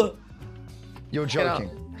 jail! You're Get out.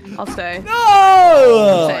 joking. I'll stay.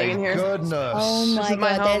 No! Staying in here. Goodness. Oh This my is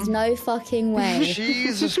my God, there's home. no fucking way.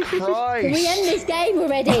 Jesus Christ. Can we end this game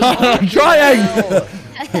already? I'm trying!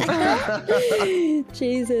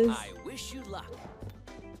 Jesus. I wish you luck.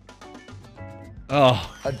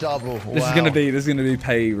 Oh, A double. this is gonna be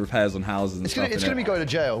pay repairs on houses and It's stuff. gonna be innit? going to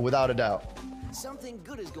jail without a doubt. Something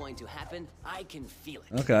good is going to happen. I can feel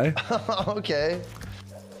it. Okay. Okay.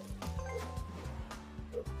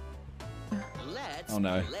 Let's Oh,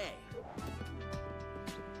 no. play.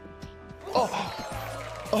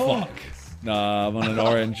 Fuck. Nah, I'm on an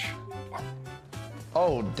orange.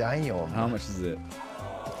 Oh, damn. How much is it?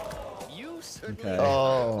 You certainly Okay. have a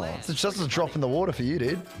Oh, plan. it's just a drop in the water for you,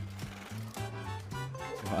 dude.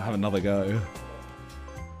 I'll have another go.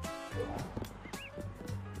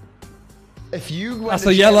 If you went That's to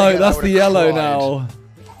the jail yellow. again, I That's the would've yellow cried. now.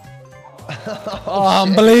 Oh,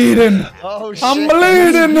 I'm bleeding. Oh, shit. I'm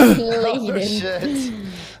bleeding. Oh, Bleeding. shit.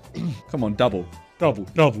 Come on, double. Double.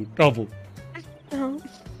 Double. Double.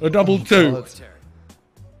 A double 2. God.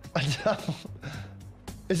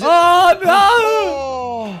 Is it? Oh, no.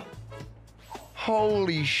 Oh.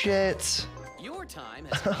 Holy shit. Your time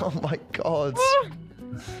has come. Oh my God.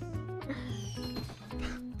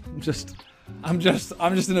 I'm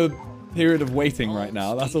just in a period of waiting right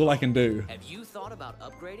now. That's all I can do. Have you thought about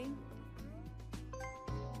upgrading?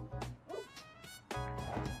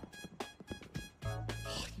 Are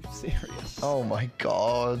you serious? Oh my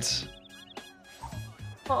God.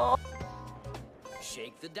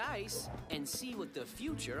 Shake the dice and see what the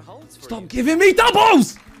future holds for Stop you. giving me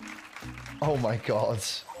doubles! Oh my God.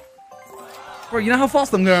 Bro, you know how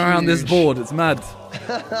fast I'm going around this Huge. board? It's mad.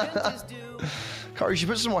 Rent is due. Carl, you should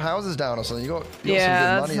put some more houses down or something. You got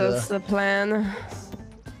Yeah, some good that's money the plan.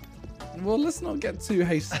 Well, let's not get too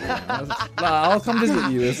hasty. I'll come visit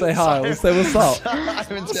you and say hi. We'll say what's up.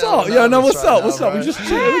 there. What's up? Yeah, no, what's up? What's up? We're just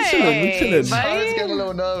chilling. We're chilling. We're Hey, chilling. buddy. I was getting a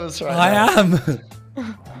little nervous right I now. am.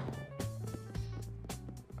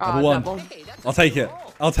 Oh, Number 1. double. Hey, that's I'll take it.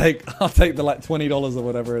 I'll take the like $20 or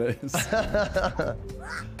whatever it is.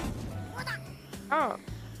 Oh,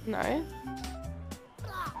 nice.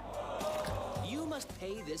 You must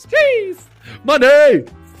pay this. Jeez! Money!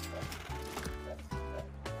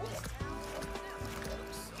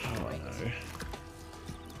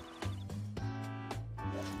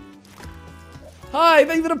 Hi,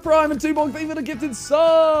 thank you for the prime and 2 box. Thank you for the gifted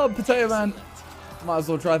sub, Potato Man. Might as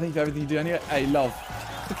well try. Thank you for everything you do anyway. Hey, love.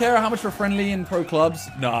 Takara, how much for friendly and pro clubs?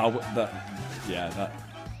 No, that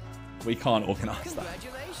we can't organise that.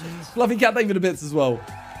 Congratulations. Fluffy Cat, thank you for the bits as well.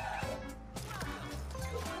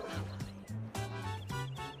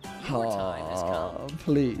 Your time has come.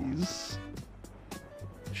 Please.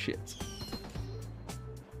 Shit.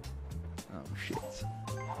 Oh, shit.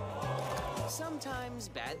 Sometimes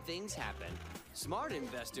bad things happen. Smart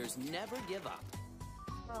investors never give up.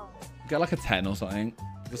 Get like a 10 or something.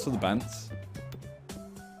 Just for the bants.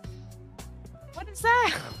 What is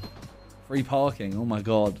that? Free parking. Oh my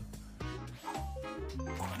god. No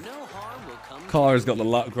harm will come. Kara's got the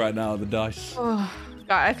luck right now, the dice. Oh,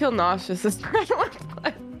 God, I feel nauseous. This I don't want to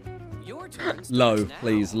play. Your turn starts Low, now.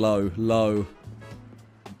 please. Low, low.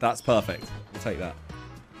 That's perfect. I'll take that.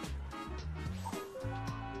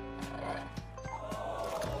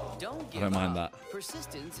 Don't give don't mind up. that.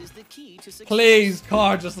 Persistence is the key to success. Please,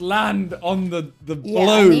 Kara, just land on the Yeah,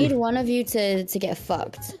 I need blue. one of you to get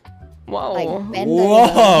fucked. Whoa. Like, bend over.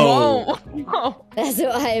 Whoa. Whoa. Whoa. That's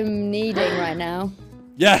what I'm needing right now.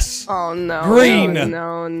 Yes. Oh, no. Green.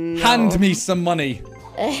 No, no. Hand me some money.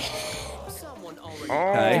 Someone already.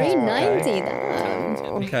 Okay. 390 that.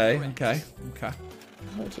 Okay. Okay. Okay.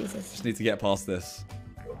 Oh, Jesus. Just need to get past this.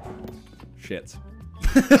 Shit.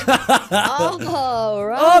 Oh,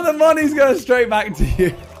 right. Oh, the money's going straight back to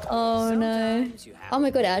you. Oh, no. Sometimes you have Oh, my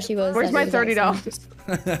God, it actually was. Where's my That was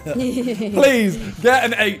 $30? Please, get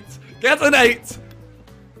an 8. Get an 8.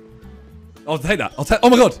 I'll take that. Oh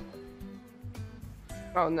my god.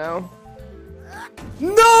 Oh no.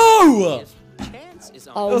 No! Chance is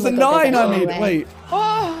on. Oh It was my a God, 9 I there's need. no way. Wait.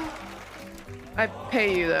 Oh. I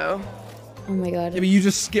pay you though. Oh my god. Yeah, but you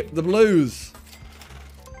just skipped the blues.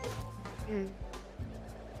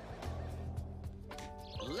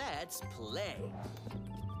 Let's play.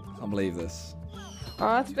 Can't believe this.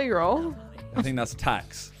 Oh, that's a big roll. I think that's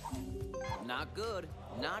tax. Not good.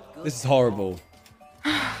 Not good. This is horrible.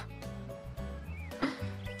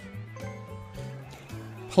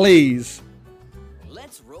 Please.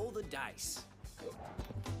 Let's roll the dice.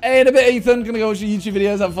 Hey, in a bit, Ethan. Gonna go watch your YouTube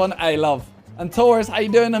videos, have fun. Hey, love. And Taurus, how you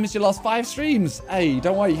doing? I missed your last 5 streams. Hey,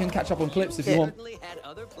 don't worry, you can catch up on clips if you want. Certainly had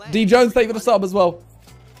other plans. D Jones, thank you for the sub as well.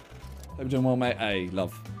 Hope you're doing well, mate. Hey,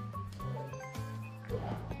 love.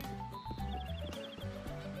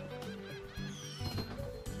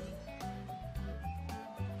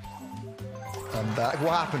 I'm back.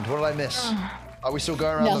 What happened? What did I miss? Are we still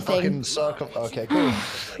going around the Nothing. fucking circle? Okay, cool.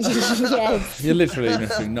 Yes. You're literally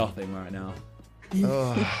missing nothing right now.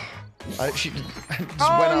 She just went Oh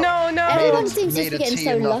out, no, no. Everyone seems to made be a getting tea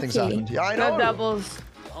so and nothing's lucky. happened. Yeah, I No know. doubles.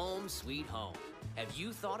 Home sweet home. Have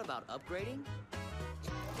you thought about upgrading?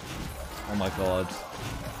 Oh my god.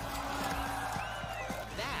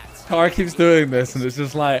 That's Kara keeps doing this, and it's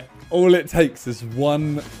just like, all it takes is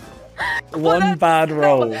one bad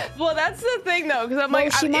roll. Well, that's the thing though, because I'm Well,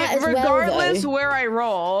 like, she might as well, regardless though. where I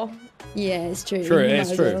roll. Yeah, it's true. True, You it is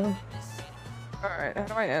might as true. well. All right, how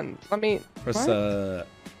do I end? Let me. Press, what?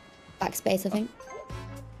 Backspace, I think.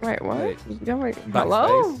 Wait, what? wait. Yeah, wait. backspace.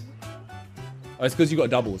 Hello? Oh, it's because you got a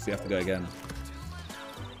double, so you have to go again.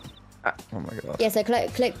 Oh my god. Yeah, so click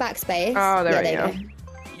backspace. Oh, there yeah, we you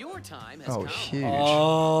go. your time has Oh, come. huge.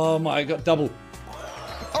 Oh my god, double.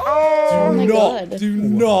 Oh my god. Do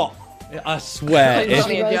not. I swear. Please If, put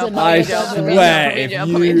me in jail. Put me I in jail. Put me in swear, jail.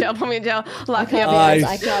 if Put me in you- jail. Put me in jail. Lock me can't up. be I- asked.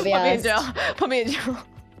 I can't be Put me in asked. jail. Put me in jail.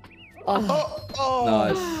 Oh, Oh.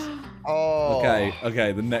 Nice. Oh.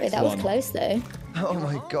 Okay, the next wait, that was one. close though. Oh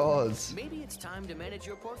my god. Maybe it's time to manage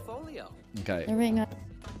your portfolio. Okay, The ring.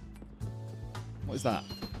 what is that?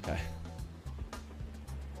 Okay.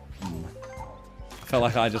 I felt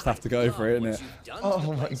like I just have to go for it, innit? You've done Oh to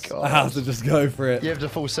the my place. I have god. to just go for it. You have to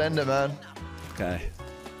full send it, man. Okay.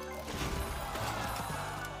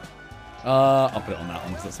 I'll put it on that one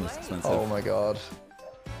because that's most expensive. Oh my god.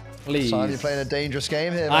 Please. Simon, you're playing a dangerous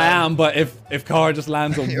game here, man. I am, but if Kara just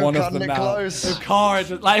lands on You're one of cutting them it now, close. if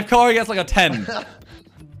Kara gets like a 10,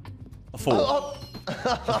 a 4. Oh,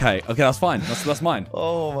 Okay, that's fine. That's mine.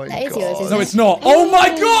 oh my That is god. yours, isn't No, it? it's not. Oh my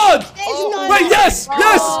god! Oh, Wait, yes,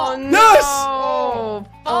 yes, Oh, yes, no.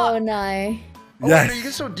 Oh no. Oh, yes. no, you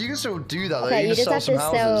can still do that though. Okay, you you can just sell have some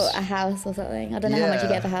to sell houses. a house or something. I don't know how much you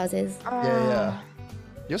Yeah. get for houses. Yeah.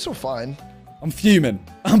 You're still fine. I'm fuming.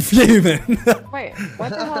 I'm fuming. Wait, what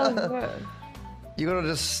the hell is this? You gotta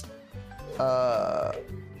just.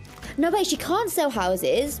 No, wait, she can't sell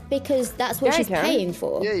houses because that's what Yeah, she's you can. paying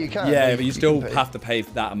for. Yeah, you can. yeah, but you still can pay. have to pay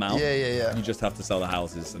that amount. Yeah. You just have to sell the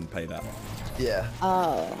houses and pay that. Yeah.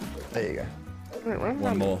 Oh. There you go. Wait, what am I-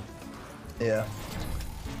 One more. Yeah.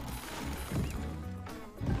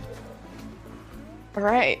 All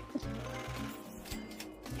right.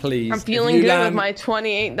 Please. I'm if feeling you good with land- my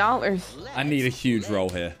 $28. I need a huge roll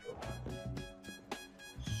here.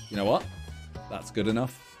 You know what? That's good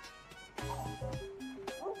enough.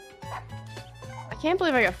 I can't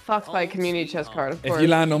believe I got fucked by a community chest card, of If course. you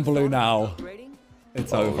land on blue now, Upgrading?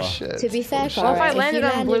 it's Oh over. shit. To be fair, Oh, shit. Cara, What if I if landed you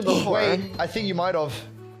on blue landed- before? Wait, I think you might have.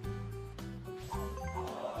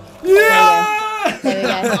 Yeah! There we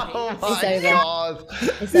go. Oh It's my over. god.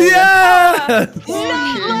 It's over. Yeah! Fucking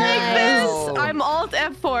Nice. hell. I'm alt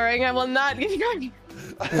F4ing. I will not give you.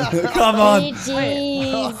 Come on.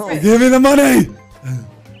 GG's. Give me the money.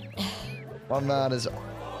 My man is.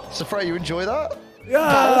 So, Frey, you enjoy that?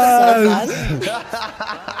 Yes!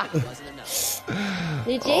 Wasn't enough.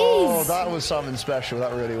 GG's. Oh, that was something special.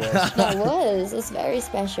 That really was. That was. It's very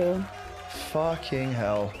special. Fucking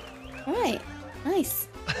hell. All right. Nice.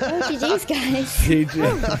 Oh, GG's, guys.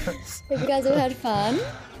 GG. Hope you guys all had fun.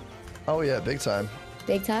 Oh yeah, big time.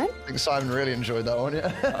 Big time. I think Simon really enjoyed that one.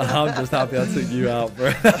 Yeah. I'm just happy I took you out,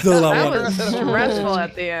 bro. That's all I That wanted. was stressful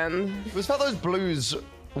at the end. Was that those blues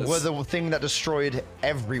were the thing that destroyed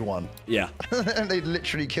everyone? Yeah. And they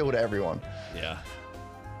literally killed everyone. Yeah.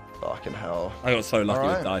 Fucking hell. I got so lucky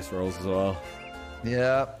Alright. with dice rolls as well.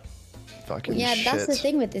 Yeah. Fucking Yeah, shit. that's the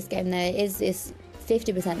thing with this game, though. Is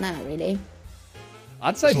 50% that really?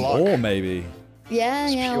 I'd say It's luck. more, maybe. Yeah,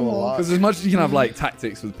 yeah, or pure more. luck. Because as much as you can have like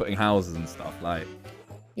tactics with putting houses and stuff, like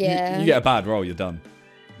Yeah. you get a bad roll, you're done.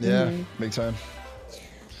 Yeah, Mm-hmm. big time.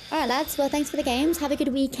 All right, lads. Well, thanks for the games. Have a good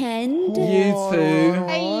weekend. You too.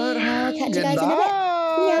 I'll catch you guys in a bit.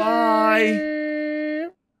 Bye.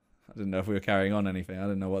 I didn't know if we were carrying on anything. I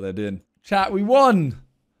didn't know what they're doing. Chat, we won.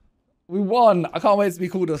 We won. I can't wait to be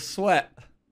called a sweat.